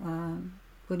cannot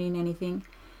put in anything.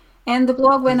 And the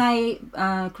blog, when I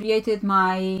created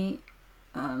my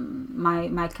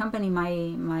company,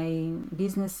 my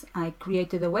business, I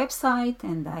created a website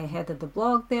and I had the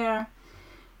blog there.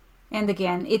 And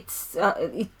again, it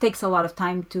takes a lot of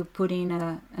time to put in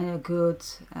a good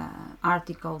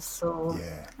article. So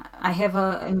I have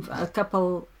a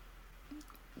couple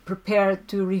prepared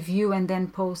to review and then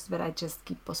post, but I just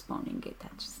keep postponing it.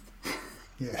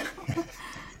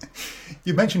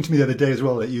 You mentioned to me the other day as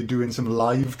well that you're doing some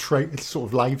live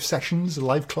live sessions,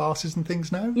 live classes and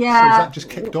things now. Yeah. So is that just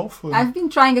kicked off? Or? I've been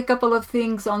trying a couple of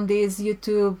things on this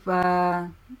YouTube,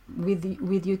 with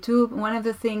YouTube. One of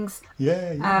the things,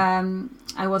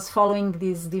 I was following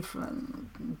this different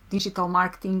digital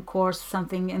marketing course,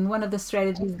 something, and one of the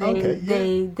strategies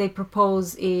they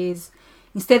propose is,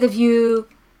 instead of you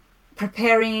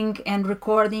preparing and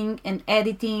recording and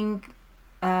editing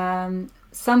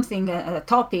something, a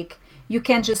topic, you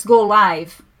can just go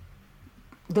live,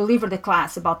 deliver the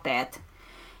class about that.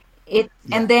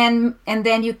 And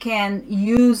then you can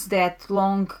use that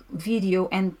long video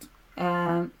and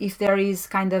if there is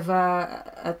kind of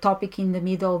a topic in the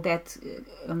middle that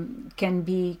can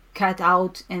be cut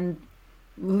out and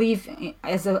leave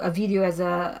as a video as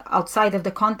a outside of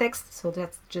the context, so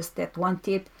that's just that one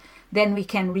tip, then we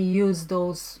can reuse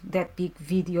that big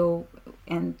video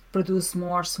and produce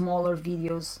more smaller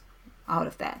videos out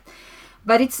of that.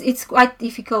 But it's quite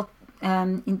difficult,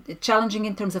 challenging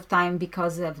in terms of time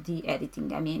because of the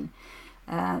editing. I mean,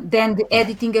 then the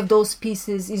editing of those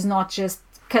pieces is not just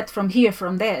cut from here,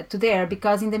 from there to there,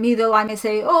 because in the middle I may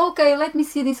say, oh, okay, let me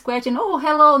see this question. Oh,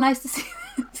 hello, nice to see you.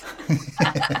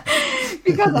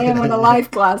 Because I am on a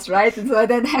live class, right? And so I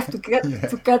then have to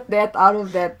cut that out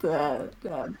of that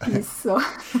piece. So,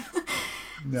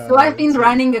 so I've been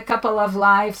running a couple of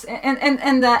lives,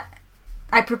 and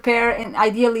I prepare, and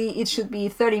ideally it should be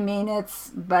 30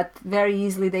 minutes, but very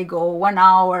easily they go 1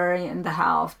 hour and a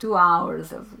half, 2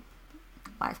 hours of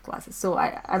live classes. So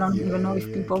I don't even know if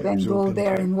people then go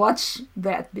there and watch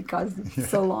that because it's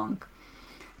so long.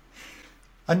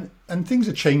 And things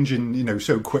are changing,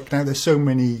 so quick now. There's so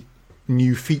many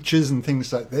new features and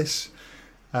things like this.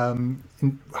 How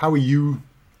are you?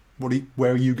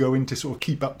 Where are you going to sort of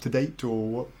keep up to date,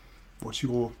 or what's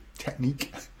your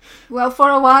technique? Well, for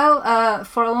a while,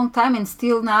 for a long time, and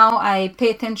still now, I pay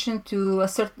attention to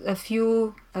a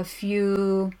few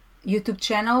YouTube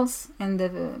channels, and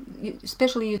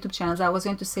especially YouTube channels. I was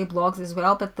going to say blogs as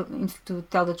well, but to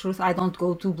tell the truth, I don't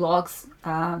go to blogs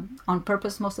on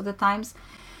purpose most of the times.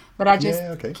 But I just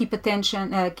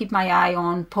keep my eye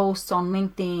on posts on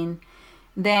LinkedIn.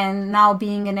 Then now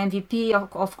being an MVP,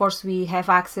 of course, we have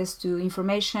access to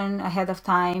information ahead of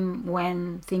time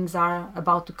when things are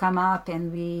about to come up,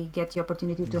 and we get the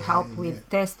opportunity to help with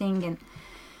testing. And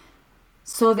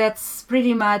so that's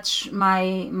pretty much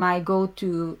my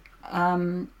go-to.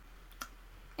 And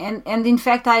in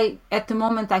fact, at the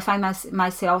moment I find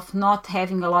myself not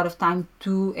having a lot of time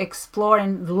to explore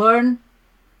and learn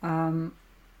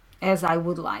as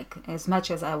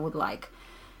much as I would like.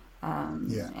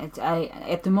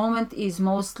 At the moment is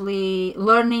mostly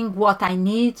learning what I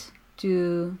need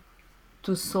to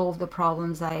solve the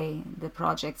problems the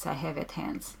projects I have at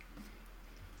hand.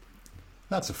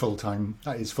 That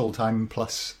is full-time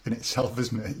plus in itself,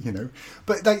 isn't it?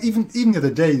 But like even the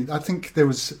other day, I think there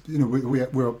was,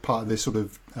 we're part of this sort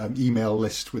of email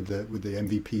list with the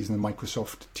MVPs and the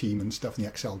Microsoft team and stuff, and the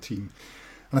Excel team.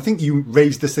 And I think you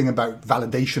raised this thing about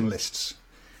validation lists,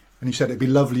 and you said it'd be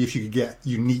lovely if you could get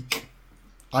unique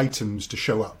items to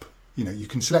show up. You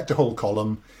can select a whole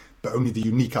column, but only the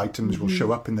unique items will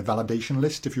show up in the validation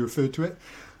list if you refer to it.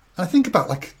 And I think about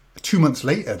like 2 months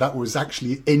later, that was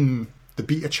actually in the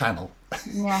beta channel.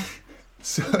 Yeah.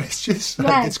 So it's just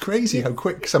it's crazy how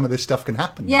quick some of this stuff can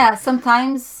happen. Yeah,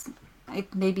 sometimes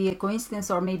it may be a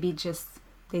coincidence, or maybe just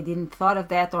they didn't thought of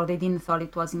that, or they didn't thought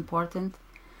it was important.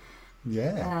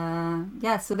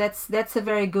 So that's a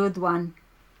very good one.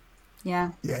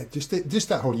 Yeah, just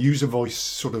that whole user voice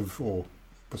sort of, or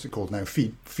what's it called now,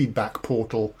 feedback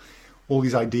portal, all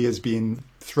these ideas being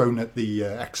thrown at the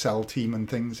Excel team and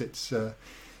things. It's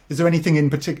is there anything in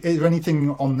particular? Is there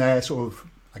anything on there, sort of,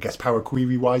 I guess, Power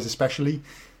Query wise, especially,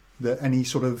 that any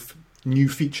sort of new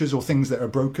features or things that are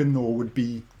broken or would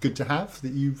be good to have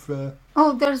that you've?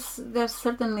 There's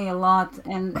certainly a lot,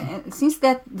 and since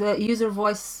that the user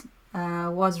voice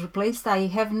was replaced, I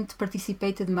haven't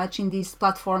participated much in this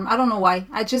platform. I don't know why.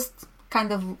 I just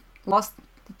kind of lost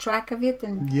the track of it,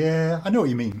 and I know what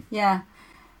you mean.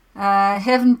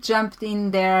 Haven't jumped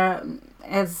in there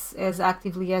as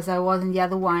actively as I was in the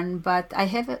other one, but I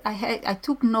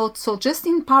took notes. So just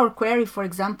in Power Query, for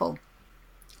example,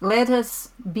 let us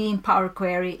be in Power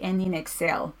Query and in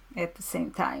Excel at the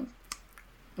same time.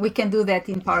 We can do that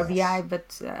in Power BI,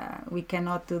 but we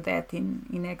cannot do that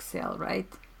in Excel, right?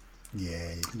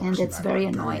 Yeah, and it's very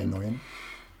annoying.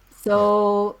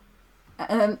 So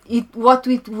what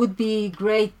it would be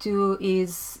great too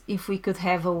is if we could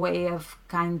have a way of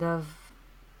kind of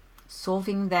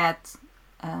solving that.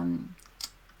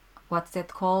 What's that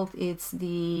called? It's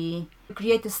the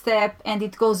create a step and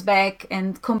it goes back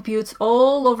and computes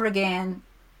all over again.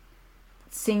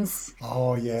 Since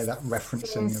that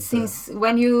referencing since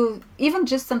when you even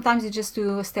just sometimes you just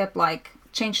do a step like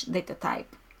change data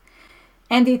type.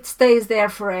 And it stays there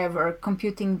forever,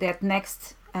 computing that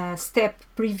next step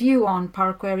preview on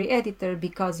Power Query Editor,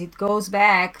 because it goes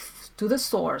back to the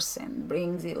source and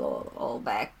brings it all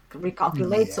back,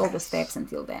 recalculates all the steps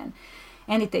until then.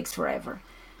 And it takes forever.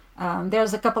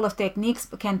 There's a couple of techniques.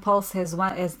 CanPulse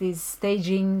has this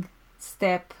staging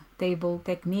step table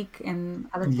technique and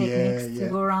other techniques to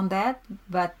go around that.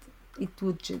 But it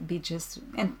would be just...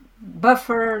 And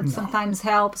Buffer sometimes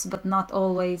helps, but not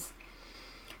always.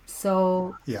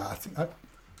 So Yeah,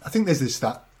 I think there's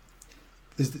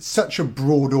such a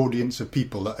broad audience of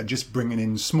people that are just bringing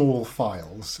in small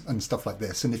files and stuff like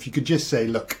this. And if you could just say,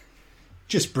 look,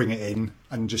 just bring it in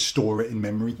and just store it in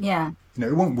memory. yeah,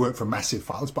 It won't work for massive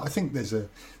files, but I think there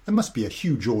must be a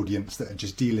huge audience that are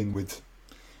just dealing with,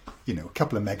 a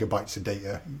couple of megabytes of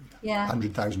data, yeah.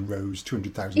 100,000 rows,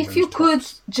 200,000 rows. If you could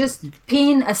tops. just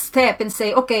pin a step and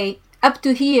say, okay, up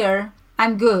to here,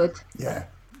 I'm good. Yeah.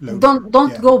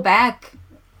 Don't yeah. go back.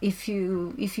 If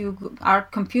you are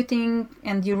computing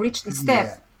and you reach the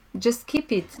step, just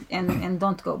keep it and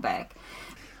don't go back.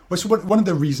 Well, so one of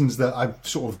the reasons that I've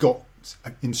sort of got,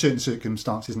 in certain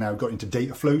circumstances now, got into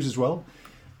data flows as well,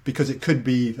 because it could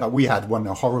be, we had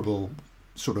a horrible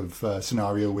sort of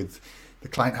scenario with the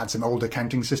client had some old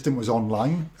accounting system, was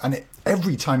online, and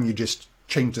every time you just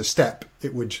changed a step,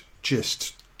 it would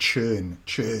just churn.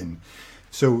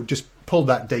 So just pulled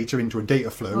that data into a data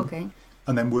flow, Okay.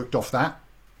 and then worked off that.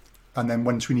 And then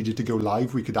once we needed to go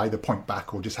live, we could either point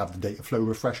back or just have the data flow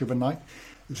refresh overnight.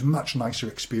 It was a much nicer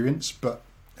experience, but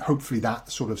hopefully that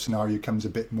sort of scenario comes a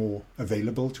bit more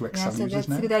available to Excel So users that's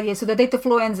now. a good idea. So the data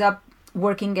flow ends up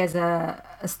working as a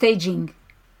staging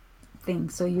thing.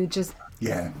 So you just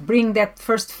bring that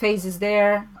first phases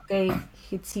there, okay,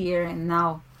 hits here and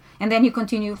now. And then you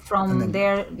continue from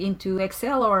there into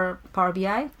Excel or Power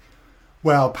BI?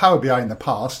 Well, Power BI in the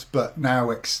past, but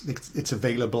now it's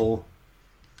available,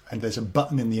 and there's a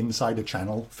button in the insider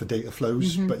channel for data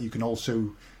flows, but you can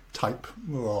also type,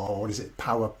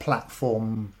 Power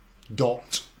Platform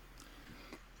dot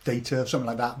data, something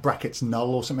like that, brackets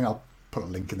null or something. I'll put a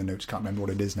link in the notes, can't remember what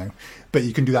it is now. But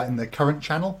you can do that in the current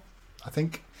channel, I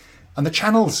think. And the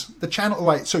channel,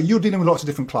 right, so you're dealing with lots of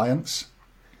different clients.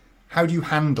 How do you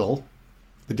handle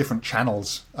the different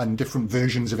channels and different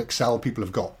versions of Excel people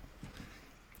have got?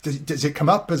 Does it come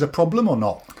up as a problem or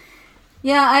not?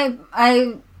 Yeah,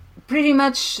 I pretty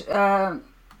much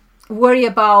worry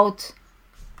about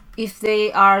if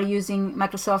they are using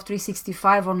Microsoft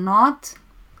 365 or not.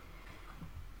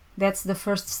 That's the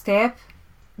first step.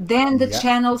 Then the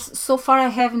channels, so far I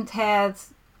haven't had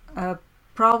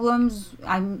problems.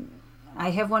 I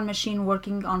have one machine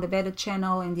working on the beta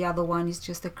channel and the other one is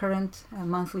just a current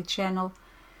monthly channel.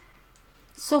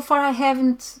 So far I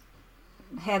haven't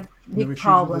had big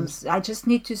problems. I just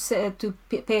need to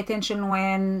pay attention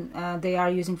when they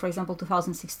are using, for example,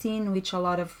 2016, which a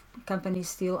lot of companies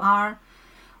still are,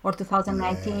 or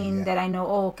 2019, that I know,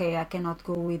 okay, I cannot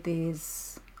go with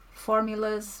these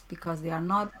formulas because they are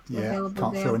not available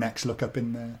can't there. throw an X lookup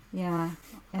in there.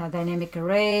 Dynamic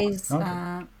arrays,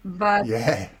 Okay. but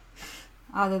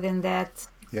other than that,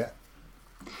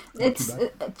 it's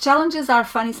challenges are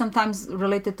funny sometimes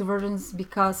related to versions,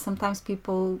 because sometimes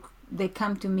people, they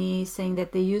come to me saying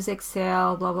that they use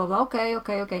Excel, blah blah blah.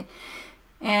 Okay,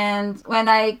 and when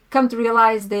I come to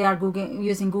realize they are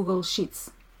using Google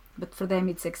Sheets, but for them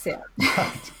it's Excel.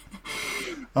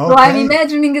 So I'm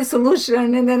imagining a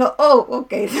solution, and then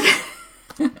okay,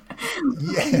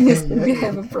 we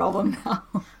have a problem now.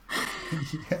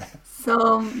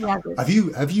 So Have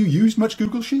you used much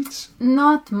Google Sheets?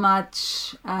 Not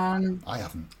much. I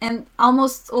haven't. And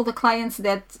almost all the clients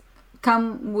that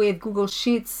come with Google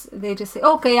Sheets, they just say,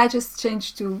 okay, I just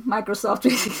changed to Microsoft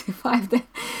 365.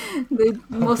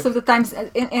 Most of the times,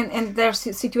 and there's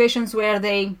situations where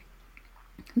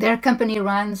their company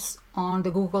runs on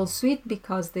the Google Suite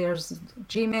because there's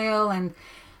Gmail and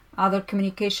other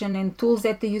communication and tools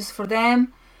that they use for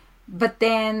them. But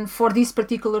then for this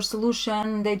particular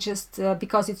solution, they just,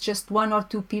 because it's just one or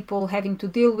two people having to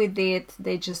deal with it,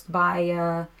 they just buy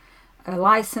a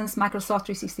license, Microsoft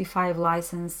 365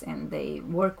 license, and they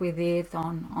work with it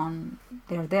on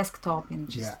their desktop, and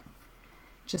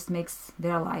just makes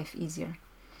their life easier.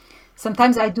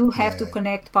 Sometimes I do have to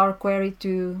connect Power Query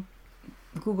to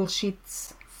Google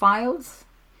Sheets files.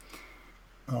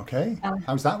 Okay.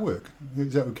 How's that work?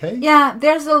 Is that okay? Yeah,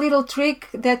 there's a little trick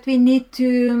that we need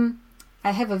to...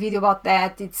 I have a video about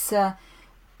that. It's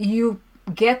you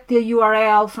get the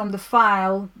URL from the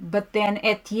file, but then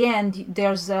at the end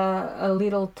there's a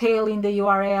little tail in the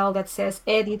URL that says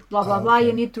edit blah blah blah.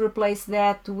 You need to replace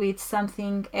that with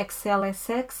something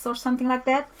XLSX or something like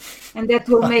that, and that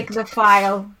will make the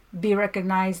file be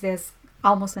recognized as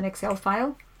almost an Excel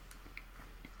file.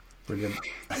 Brilliant.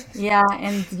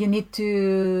 And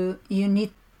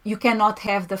you cannot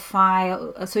have the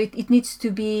file, so it needs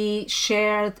to be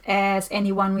shared as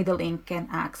anyone with a link can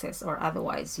access, or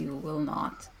otherwise you will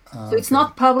not. So it's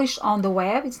not published on the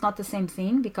web. It's not the same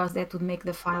thing, because that would make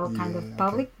the file kind of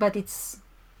public, but it's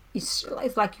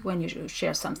like when you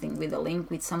share something with a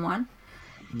link with someone.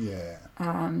 Yeah.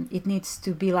 It needs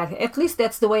to be like, at least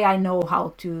that's the way I know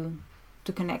how to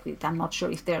connect it. I'm not sure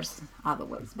if there's other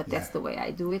ways, but that's the way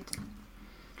I do it.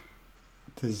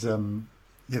 There's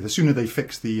the sooner they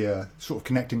fix the sort of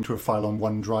connecting to a file on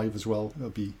OneDrive as well, they'll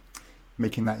be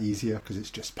making that easier, because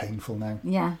it's just painful now.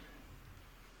 Yeah.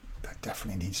 That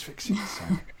definitely needs fixing. So.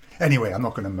 Anyway, I'm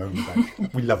not going to moan about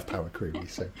it. We love Power Query.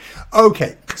 So,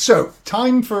 okay, so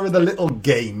time for the little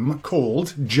game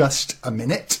called Just a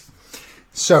Minute.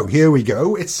 So here we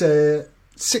go. It's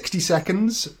 60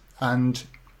 seconds, and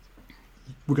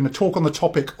we're going to talk on the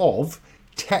topic of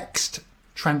text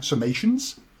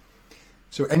transformations.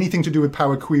 So anything to do with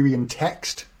Power Query and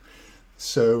text.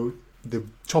 So the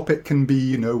topic can be,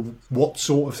 you know, what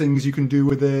sort of things you can do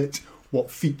with it,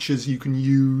 what features you can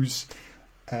use,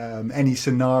 any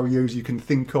scenarios you can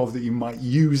think of that you might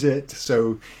use it.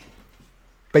 So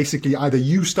basically either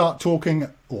you start talking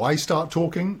or I start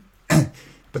talking.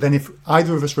 But then if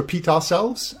either of us repeat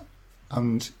ourselves,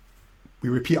 and we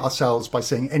repeat ourselves by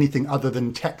saying anything other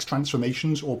than text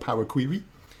transformations or Power Query,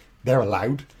 they're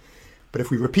allowed. But if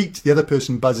we repeat, the other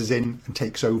person buzzes in and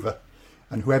takes over.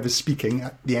 And whoever's speaking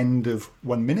at the end of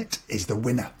 1 minute is the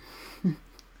winner.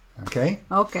 Okay?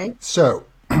 Okay. So,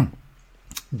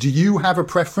 do you have a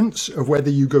preference of whether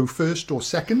you go first or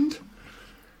second?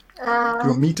 Do you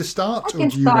want me to start, or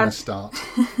do you want to start?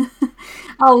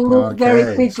 I'll look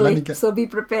very quickly, so be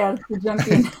prepared to jump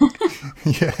in.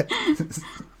 Yeah.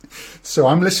 So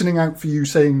I'm listening out for you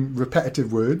saying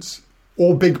repetitive words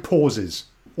or big pauses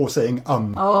or saying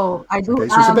Oh, I do. Okay,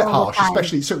 so it's a bit harsh,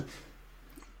 especially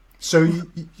so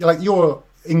like your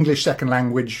English second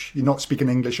language. You're not speaking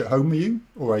English at home, are you?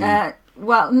 Or are you?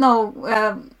 Well,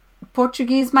 no.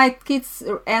 Portuguese. My kids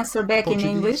answer back in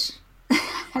English.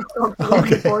 I talk to them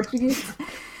in Portuguese.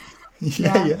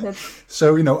 Yeah.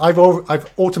 So I've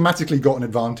automatically got an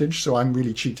advantage, so I'm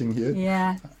really cheating here.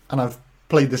 Yeah. And I've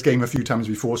played this game a few times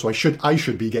before, so I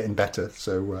should be getting better.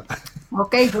 So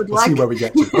okay, good we'll luck. see where we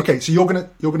get to. Okay, so you're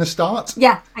gonna start.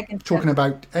 Yeah, I can. Talking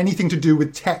about anything to do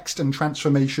with text and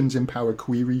transformations in Power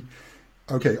Query.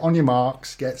 Okay, on your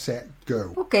marks, get set,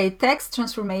 go. Okay, text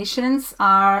transformations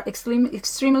are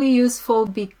extremely useful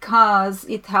because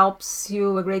it helps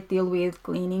you a great deal with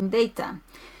cleaning data.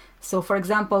 So, for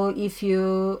example, if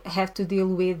you have to deal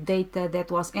with data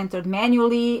that was entered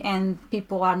manually and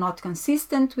people are not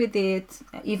consistent with it,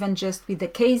 even just with the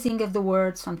casing of the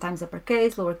words, sometimes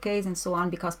uppercase, lowercase, and so on,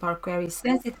 because Power Query is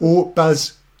sensitive. Or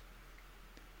buzz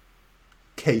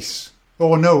case.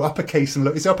 Oh no, uppercase and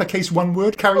is uppercase one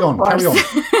word? Carry on.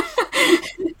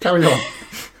 Carry on.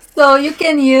 So you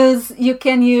can use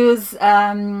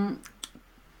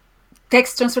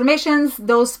text transformations,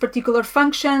 those particular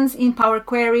functions in Power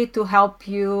Query to help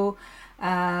you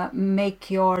make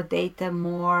your data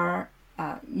more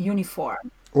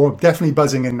uniform. Or definitely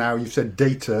buzzing in now. You've said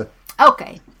data.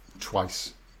 Okay.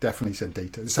 Twice. Definitely said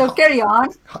data. So carry on.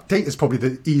 Data is probably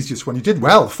the easiest one. You did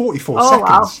well. 44 seconds.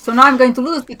 Wow. So now I'm going to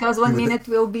lose because 1 minute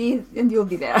will be and you'll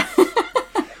be there.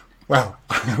 Well,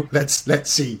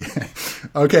 let's see.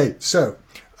 Okay, so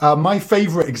my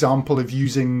favorite example of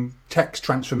using text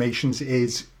transformations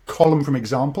is column from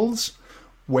examples,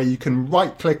 where you can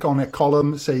right click on a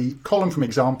column, say column from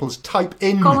examples, type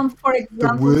in column for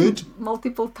example, the word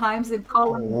multiple times in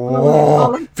column.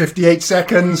 Oh, 58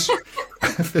 seconds.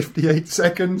 58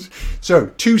 seconds. So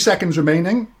 2 seconds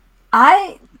remaining.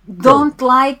 I don't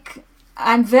like,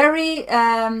 I'm very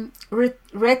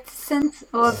reticent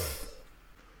of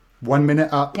 1 minute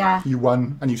up, you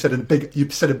won, and you said a big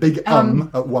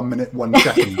at 1 minute 1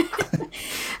 second.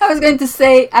 I was going to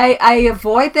say I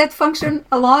avoid that function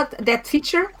a lot, that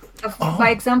feature of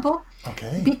by example,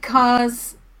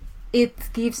 because it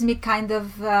gives me kind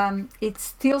of it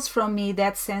steals from me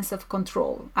that sense of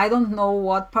control. I don't know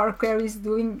what Power Query is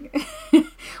doing,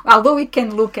 although we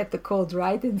can look at the code,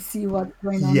 right, and see what's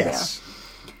going on there.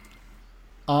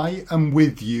 I am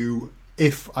with you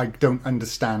if I don't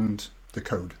understand the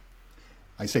code.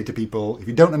 I say to people, if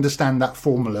you don't understand that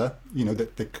formula,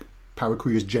 that the Power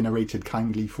Query is generated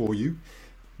kindly for you,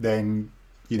 then,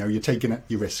 you're taking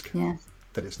your risk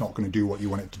that it's not going to do what you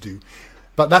want it to do.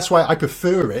 But that's why I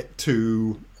prefer it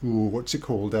to, what's it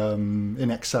called, in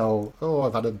Excel? Oh,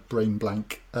 I've had a brain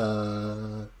blank.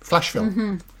 Flash fill.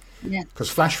 Mm-hmm. Yeah.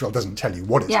 Because Flash fill doesn't tell you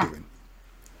what it's doing.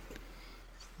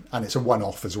 And it's a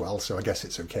one-off as well, so I guess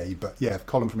it's okay. But yeah,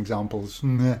 column from examples,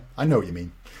 I know what you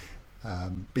mean.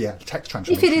 But yeah, text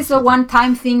transformation. If it is a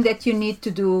one-time thing that you need to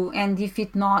do, and if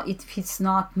it's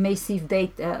not massive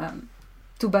data,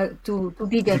 too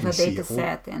big of a data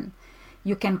set, and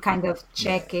you can kind of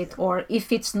check it, or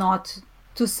if it's not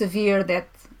too severe that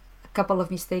a couple of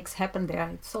mistakes happen there,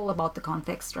 it's all about the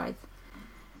context, right?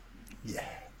 Yeah,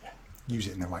 use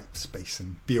it in the right space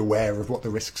and be aware of what the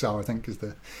risks are, I think, is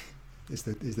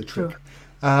the trick.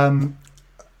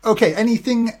 Okay,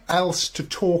 anything else to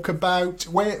talk about?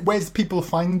 Where's people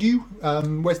find you?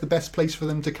 Where's the best place for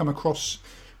them to come across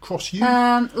you?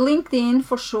 LinkedIn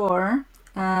for sure.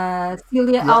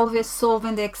 Celia Alves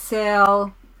Solvent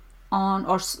Excel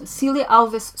or Celia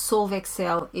Alves Solve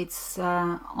Excel. It's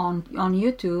on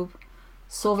YouTube.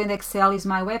 Solvent Excel is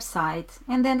my website,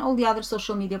 and then all the other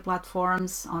social media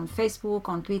platforms on Facebook,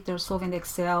 on Twitter, Solvent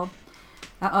Excel.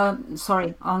 On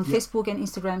Facebook and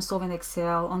Instagram, Solvent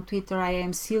Excel. On Twitter, I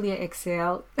am Celia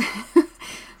Excel.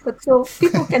 But so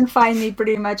people can find me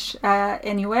pretty much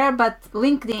anywhere, but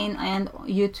LinkedIn and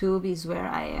YouTube is where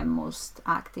I am most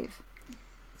active.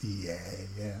 Yeah.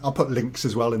 I'll put links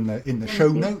as well in the show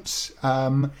notes.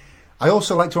 I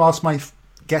also like to ask my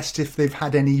guests if they've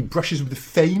had any brushes with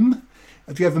fame.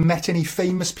 Have you ever met any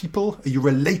famous people? Are you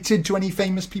related to any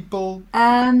famous people?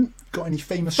 Got any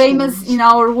famous stories? In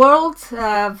our world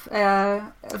of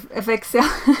Excel?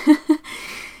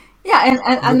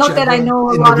 Yeah, and not that I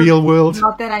know in the real world.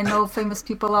 Not that I know famous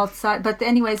people outside, but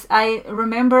anyways, I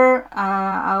remember.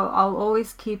 I'll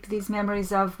always keep these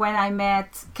memories of when I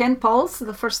met Ken Pauls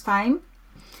the first time,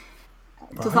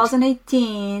 right.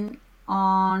 2018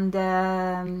 on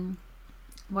the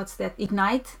what's that? The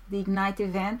Ignite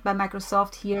event by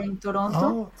Microsoft here in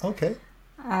Toronto. Oh, okay.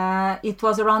 It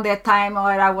was around that time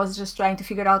where I was just trying to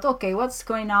figure out, okay, what's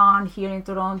going on here in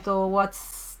Toronto? What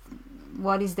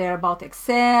is there about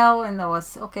Excel? And I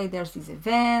was, okay, there's this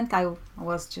event. I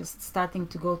was just starting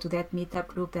to go to that meetup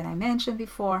group that I mentioned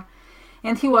before.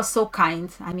 And he was so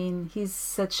kind. I mean, he's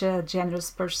such a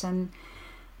generous person.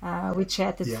 We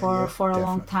chatted for a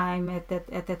long time at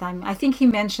that time. I think he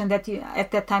mentioned that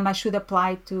at that time I should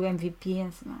apply to MVP,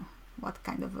 and what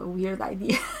kind of a weird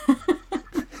idea.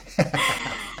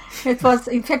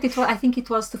 I think it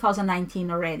was 2019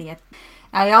 already.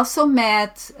 I also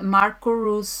met Marco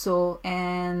Russo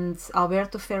and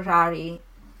Alberto Ferrari,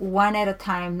 one at a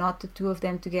time, not the two of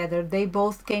them together. They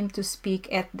both came to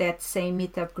speak at that same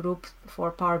meetup group for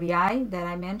Power BI that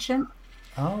I mentioned.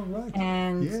 Oh, right.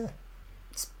 And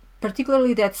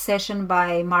particularly that session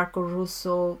by Marco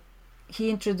Russo, he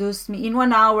introduced me. In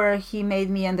 1 hour, he made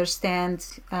me understand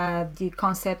the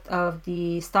concept of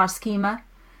the star schema.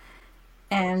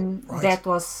 And that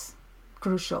was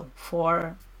crucial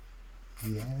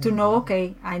to know,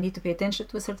 okay, I need to pay attention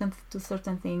to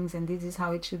certain things, and this is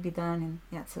how it should be done.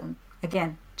 And so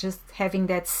again, just having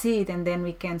that seed, and then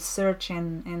we can search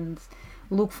and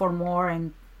look for more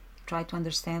and try to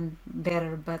understand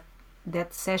better. But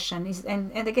that session is,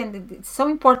 and again, it's so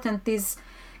important, these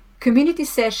community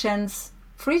sessions,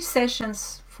 free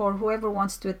sessions for whoever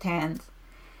wants to attend.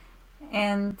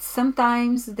 And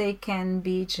sometimes they can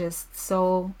be just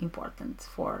so important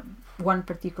for one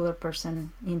particular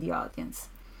person in the audience.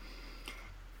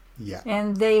 Yeah.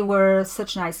 And they were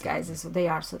such nice guys. They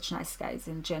are such nice guys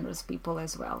and generous people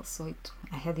as well. So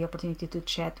I had the opportunity to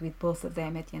chat with both of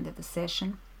them at the end of the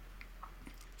session.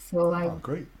 So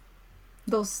great.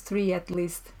 Those three at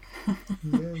least.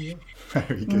 Yeah.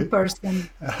 Very good. In person.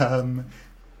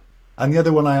 And the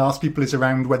other one I ask people is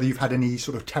around whether you've had any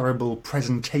sort of terrible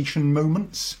presentation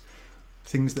moments,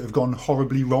 things that have gone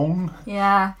horribly wrong.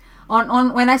 Yeah.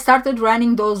 On when I started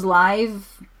running those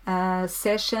live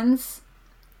sessions,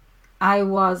 it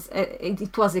was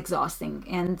exhausting.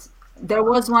 And there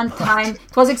was one time,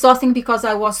 it was exhausting because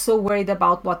I was so worried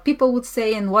about what people would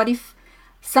say, and what if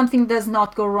something does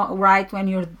not go right when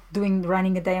you're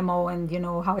running a demo, and you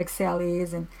know how Excel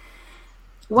is. And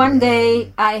one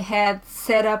day I had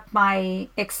set up my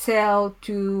Excel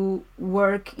to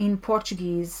work in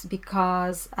Portuguese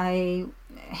because I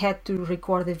had to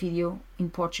record a video in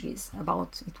Portuguese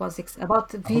about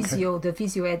Visio, the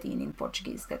Visio add-in in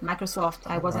Portuguese that Microsoft.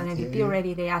 I was an MVP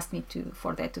already. They asked me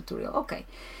for that tutorial. Okay,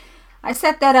 I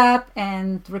set that up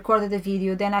and recorded the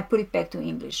video. Then I put it back to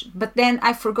English. But then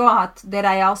I forgot that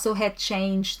I also had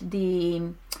changed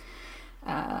the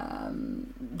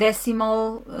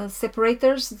decimal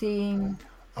separators.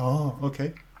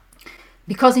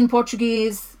 Because in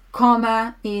Portuguese,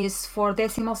 comma is for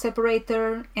decimal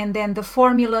separator, and then the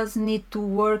formulas need to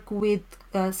work with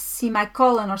a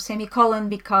semicolon or semicolon,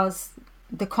 because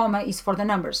the comma is for the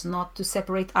numbers, not to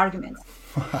separate arguments.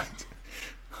 Right.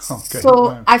 Okay.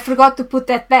 So I forgot to put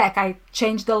that back. I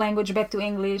changed the language back to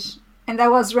English, and I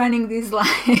was running this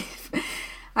live.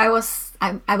 I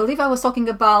believe I was talking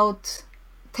about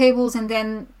tables, and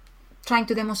then trying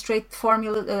to demonstrate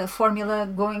formula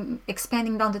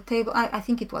expanding down the table. I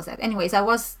think it was that. Anyways, I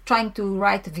was trying to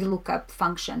write a VLOOKUP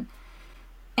function,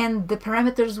 and the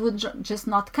parameters would just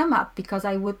not come up because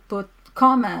I would put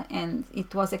comma and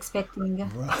it was expecting a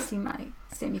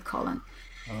semicolon.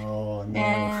 Oh no!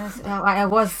 And I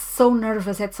was so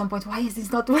nervous at some point. Why is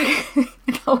this not working?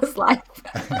 And I was like,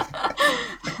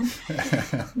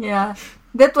 yeah,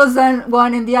 that was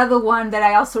one. And the other one that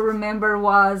I also remember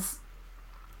was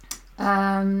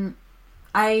I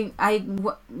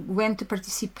went to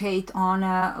participate on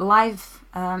a live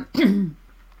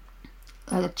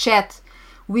chat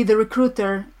with a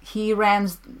recruiter. He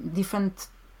runs different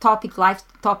live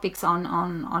topics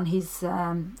on his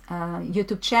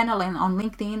YouTube channel and on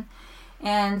LinkedIn,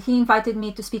 and he invited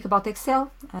me to speak about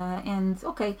Excel.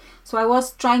 So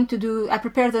I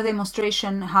prepared a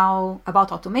demonstration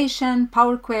about automation,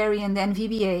 Power Query, and then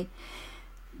VBA.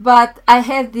 But I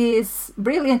had this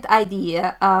brilliant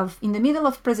idea of, in the middle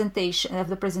of the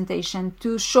presentation,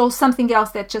 to show something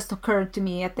else that just occurred to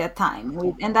me at that time.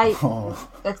 I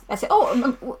said,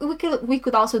 we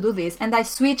could also do this. And I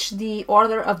switched the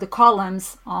order of the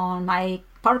columns on my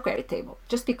Power Query table,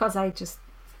 just because I just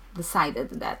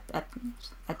decided that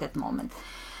at that moment.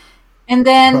 And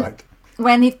then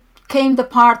when it came the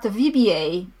part of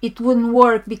VBA, it wouldn't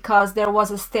work because there was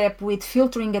a step with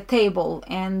filtering a table,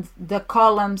 and the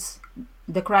columns,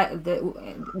 the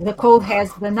code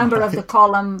has the number of the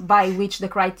column by which the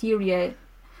criteria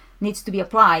needs to be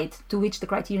applied, to which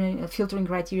the filtering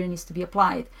criteria needs to be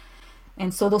applied,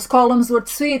 and so those columns were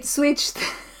switched,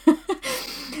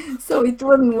 so it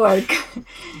wouldn't work.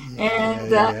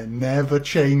 Never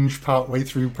change partway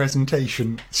through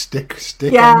presentation. Stick.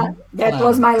 Yeah, that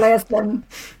was my lesson.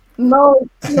 No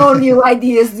new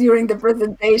ideas during the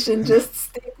presentation. Just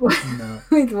stick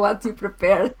with what you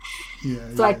prepared.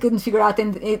 I couldn't figure out,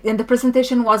 and the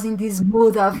presentation was in this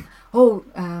mood of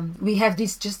we have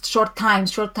this just short time.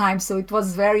 So it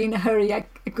was very in a hurry. I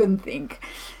couldn't think.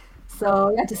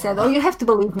 So I just said, you have to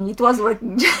believe me, it was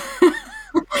working.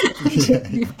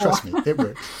 Trust me, it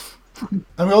works.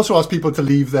 And we also asked people to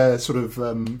leave their sort of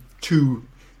two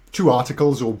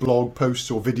articles or blog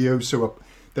posts or videos. So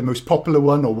the most popular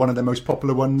one or one of the most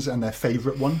popular ones and their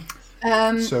favorite one.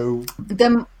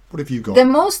 What have you got? The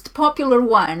most popular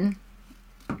one,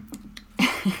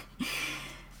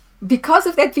 because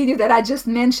of that video that I just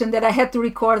mentioned that I had to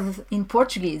record in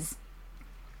Portuguese,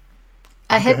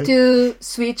 I had to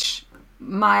switch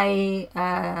my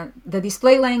the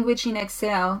display language in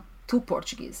Excel to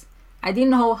Portuguese. I didn't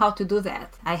know how to do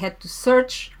that. I had to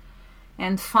search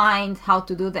and find how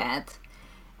to do that.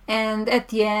 And at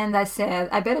the end, I said,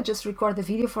 I better just record the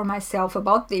video for myself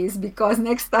about this, because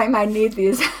next time I need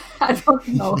this, I don't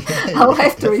know. I'll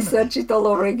have to research it all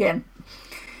over again.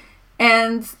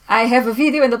 And I have a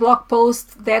video and a blog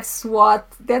post. That's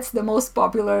the most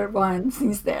popular one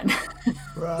since then.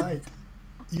 Right.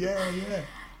 Yeah.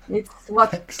 It's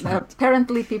what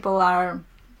apparently people are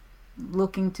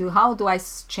looking to. How do I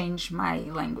change my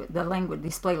language, the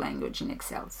display language in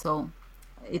Excel? So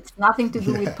it's nothing to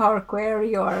do with Power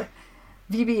Query or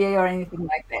VBA or anything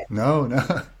like that. No.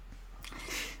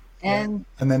 And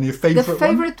then your favorite one? The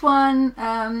favorite one,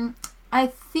 I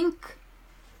think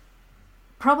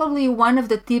probably one of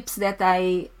the tips that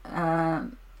I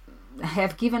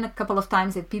have given a couple of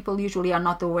times that people usually are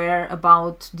not aware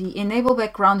about, the enable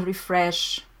background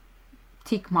refresh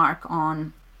tick mark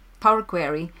on Power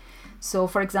Query. So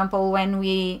for example, when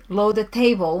we load a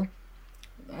table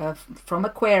from a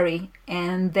query,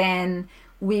 and then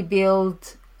we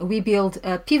build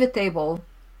a pivot table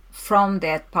from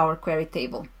that Power Query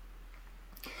table,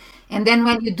 and then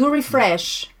when you do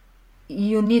refresh,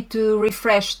 you need to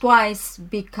refresh twice,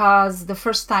 because the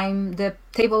first time the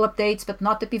table updates but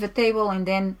not the pivot table, and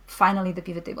then finally the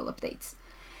pivot table updates.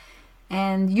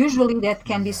 And usually that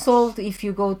can be solved if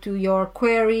you go to your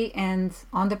query, and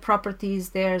on the properties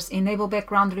there's enable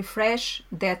background refresh,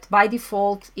 that by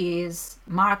default is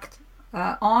marked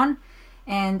on,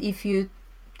 and if you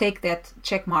take that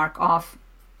check mark off,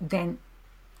 then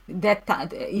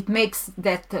it makes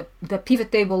that the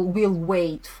pivot table will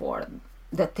wait for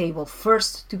the table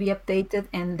first to be updated,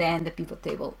 and then the pivot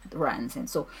table runs, and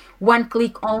so one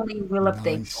click only will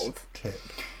update both. Tip.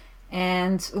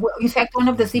 And in fact, one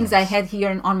of the things I had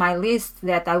here on my list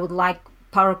that I would like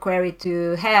Power Query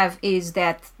to have is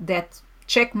that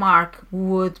check mark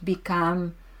would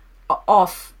become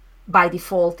off by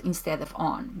default instead of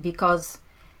on, because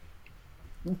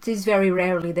it is very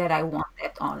rarely that I want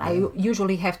that on. I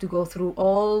usually have to go through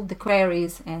all the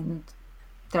queries and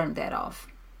turn that off.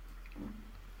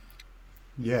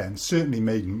 Yeah, and certainly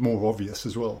made more obvious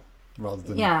as well, rather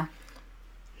than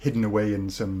hidden away in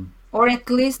some... Or at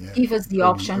least give us the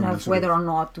option of whether or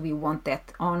not we want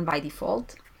that on by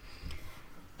default.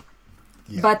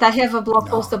 Yeah. But I have a blog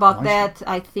No, post about nice. that.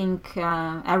 I think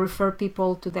I refer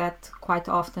people to that quite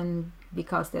often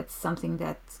because that's something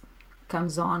that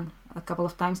comes on a couple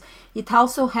of times. It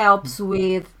also helps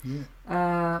with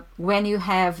Yeah. when you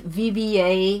have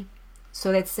VBA.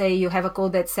 So let's say you have a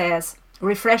code that says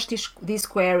refresh this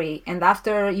query, and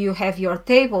after you have your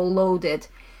table loaded,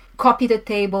 copy the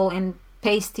table and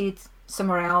paste it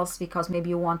somewhere else because maybe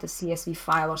you want a CSV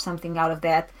file or something out of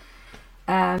that.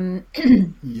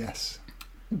 Yes.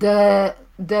 The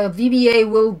VBA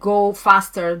will go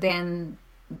faster than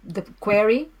the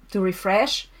query to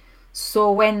refresh.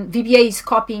 So when VBA is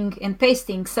copying and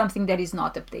pasting something that is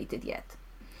not updated yet,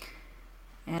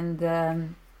 and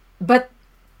but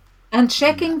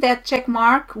unchecking that check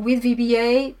mark with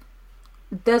VBA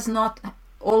does not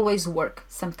always work.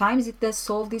 Sometimes it does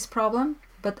solve this problem,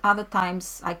 but other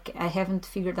times I haven't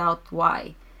figured out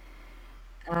why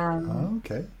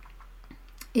Okay.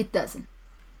 it doesn't.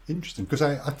 Interesting, because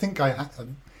I think I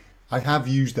have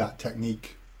used that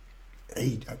technique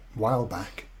a while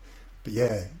back, but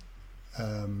yeah,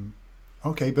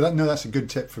 okay. But that's a good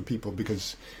tip for people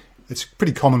because it's a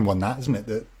pretty common one, that isn't it?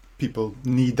 That people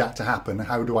need that to happen.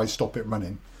 How do I stop it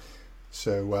running?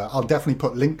 So I'll definitely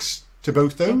put links to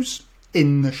both those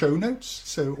in the show notes.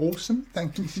 So awesome,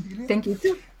 thank you, Celia. Thank you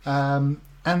too.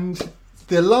 And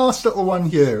the last little one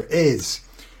here is,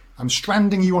 I'm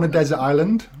stranding you on a desert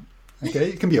island. Okay,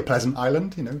 it can be a pleasant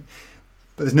island,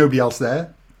 but there's nobody else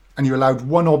there. And you're allowed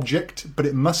one object, but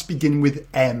it must begin with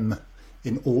M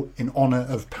in honor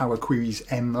of Power Query's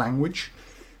M language.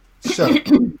 So,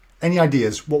 any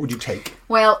ideas? What would you take?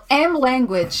 Well, M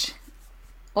language,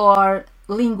 or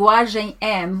linguagem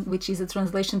M, which is a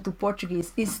translation to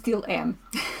Portuguese, is still M.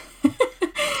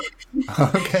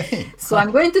 Okay. So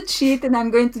I'm going to cheat and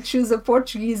I'm going to choose a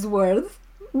Portuguese word,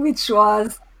 which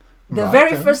was the Right,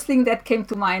 very okay. first thing that came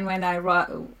to mind when I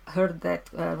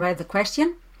read the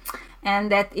question, and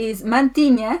that is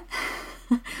mantinha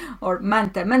or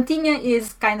manta. Mantinha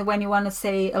is kind of when you want to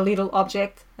say a little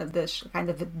object, kind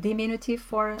of a diminutive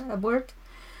for a word.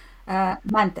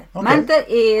 Manta. Okay. Manta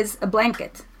is a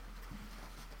blanket.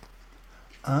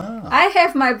 Ah, I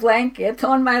have my blanket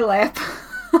on my lap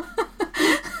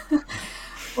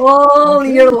all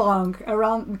year long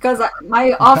around because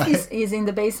my office is in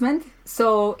the basement,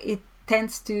 so it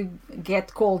tends to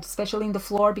get cold, especially in the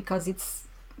floor because it's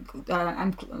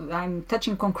I'm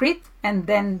touching concrete, and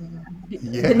then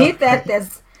Yeah, beneath that okay.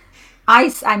 there's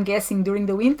ice. I'm guessing during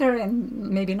the winter, and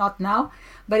maybe not now,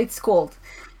 but it's cold.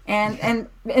 And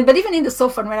but even in the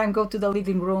sofa when I go to the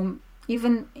living room,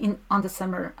 even on the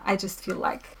summer, I just feel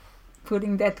like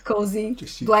putting that cozy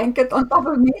Just you- blanket on top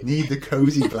of me. need the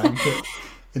cozy blanket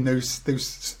in those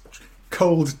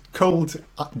cold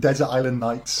desert island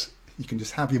nights. You can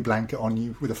just have your blanket on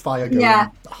you with a fire going. Yeah.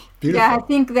 Oh, beautiful. Yeah, I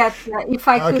think that if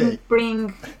I Okay. couldn't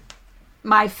bring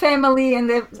my family and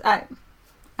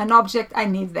an object, I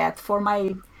need that for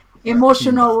my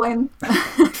emotional and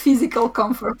physical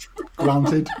comfort.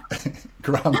 Granted.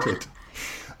 Granted.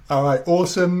 All right,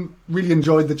 awesome. Really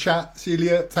enjoyed the chat,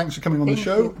 Celia. Thanks for coming on the Thank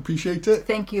show. you. Appreciate it.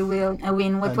 Thank you, Win.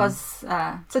 It was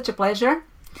such a pleasure.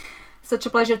 Such a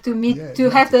pleasure to meet, Yeah, to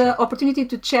nice have to the chat. opportunity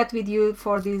to chat with you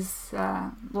for this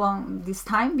this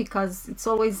time, because it's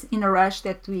always in a rush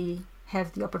that we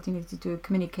have the opportunity to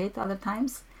communicate other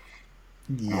times.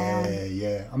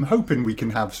 Yeah. I'm hoping we can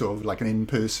have sort of like an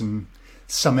in-person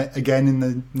summit again in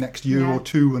the next year Yeah. or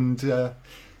two, and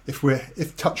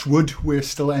if touch wood we're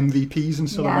still MVPs and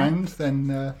still Yeah. around,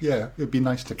 then it'd be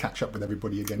nice to catch up with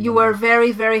everybody again. You were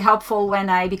very, very helpful when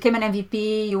I became an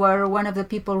MVP. You were one of the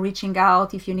people reaching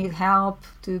out if you need help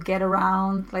to get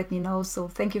around. Let me know. So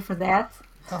thank you for that.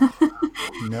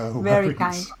 No Very worries.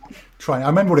 kind. I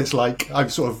remember what it's like. I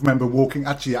sort of remember walking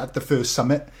actually at the first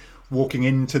summit, walking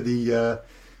into the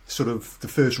sort of the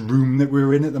first room that we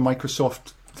were in at the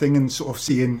Microsoft thing, and sort of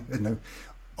seeing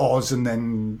Oz and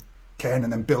then Ken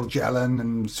and then Bill Jelen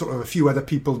and sort of a few other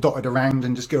people dotted around,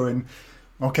 and just going,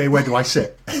 okay, where do I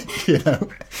sit?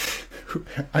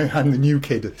 I'm the new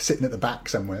kid sitting at the back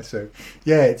somewhere. So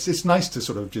yeah, it's nice to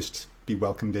sort of just be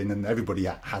welcomed in, and everybody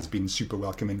has been super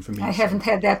welcoming for me. I so haven't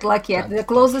had that luck yet. The That's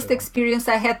closest good. experience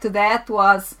I had to that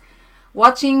was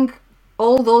watching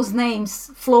all those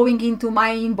names flowing into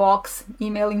my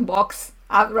email inbox,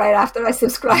 right after I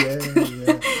subscribed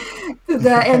Yeah. to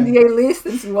the NDA list.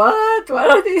 And say, what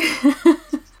are they?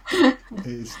 It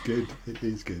is good. It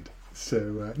is good. So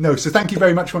so thank you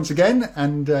very much once again,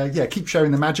 and keep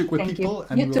sharing the magic with Thank people, you.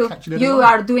 and You we'll too. catch you later. You on.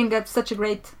 are doing such a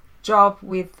great job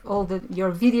with all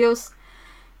your videos,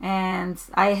 and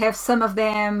I have some of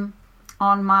them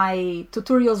on my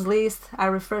tutorials list. I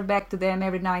refer back to them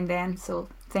every now and then. So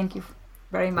thank you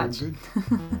very much. All good.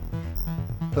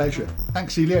 Pleasure.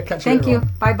 Thanks, Celia. Catch you Thank later you. on.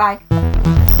 Bye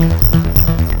bye.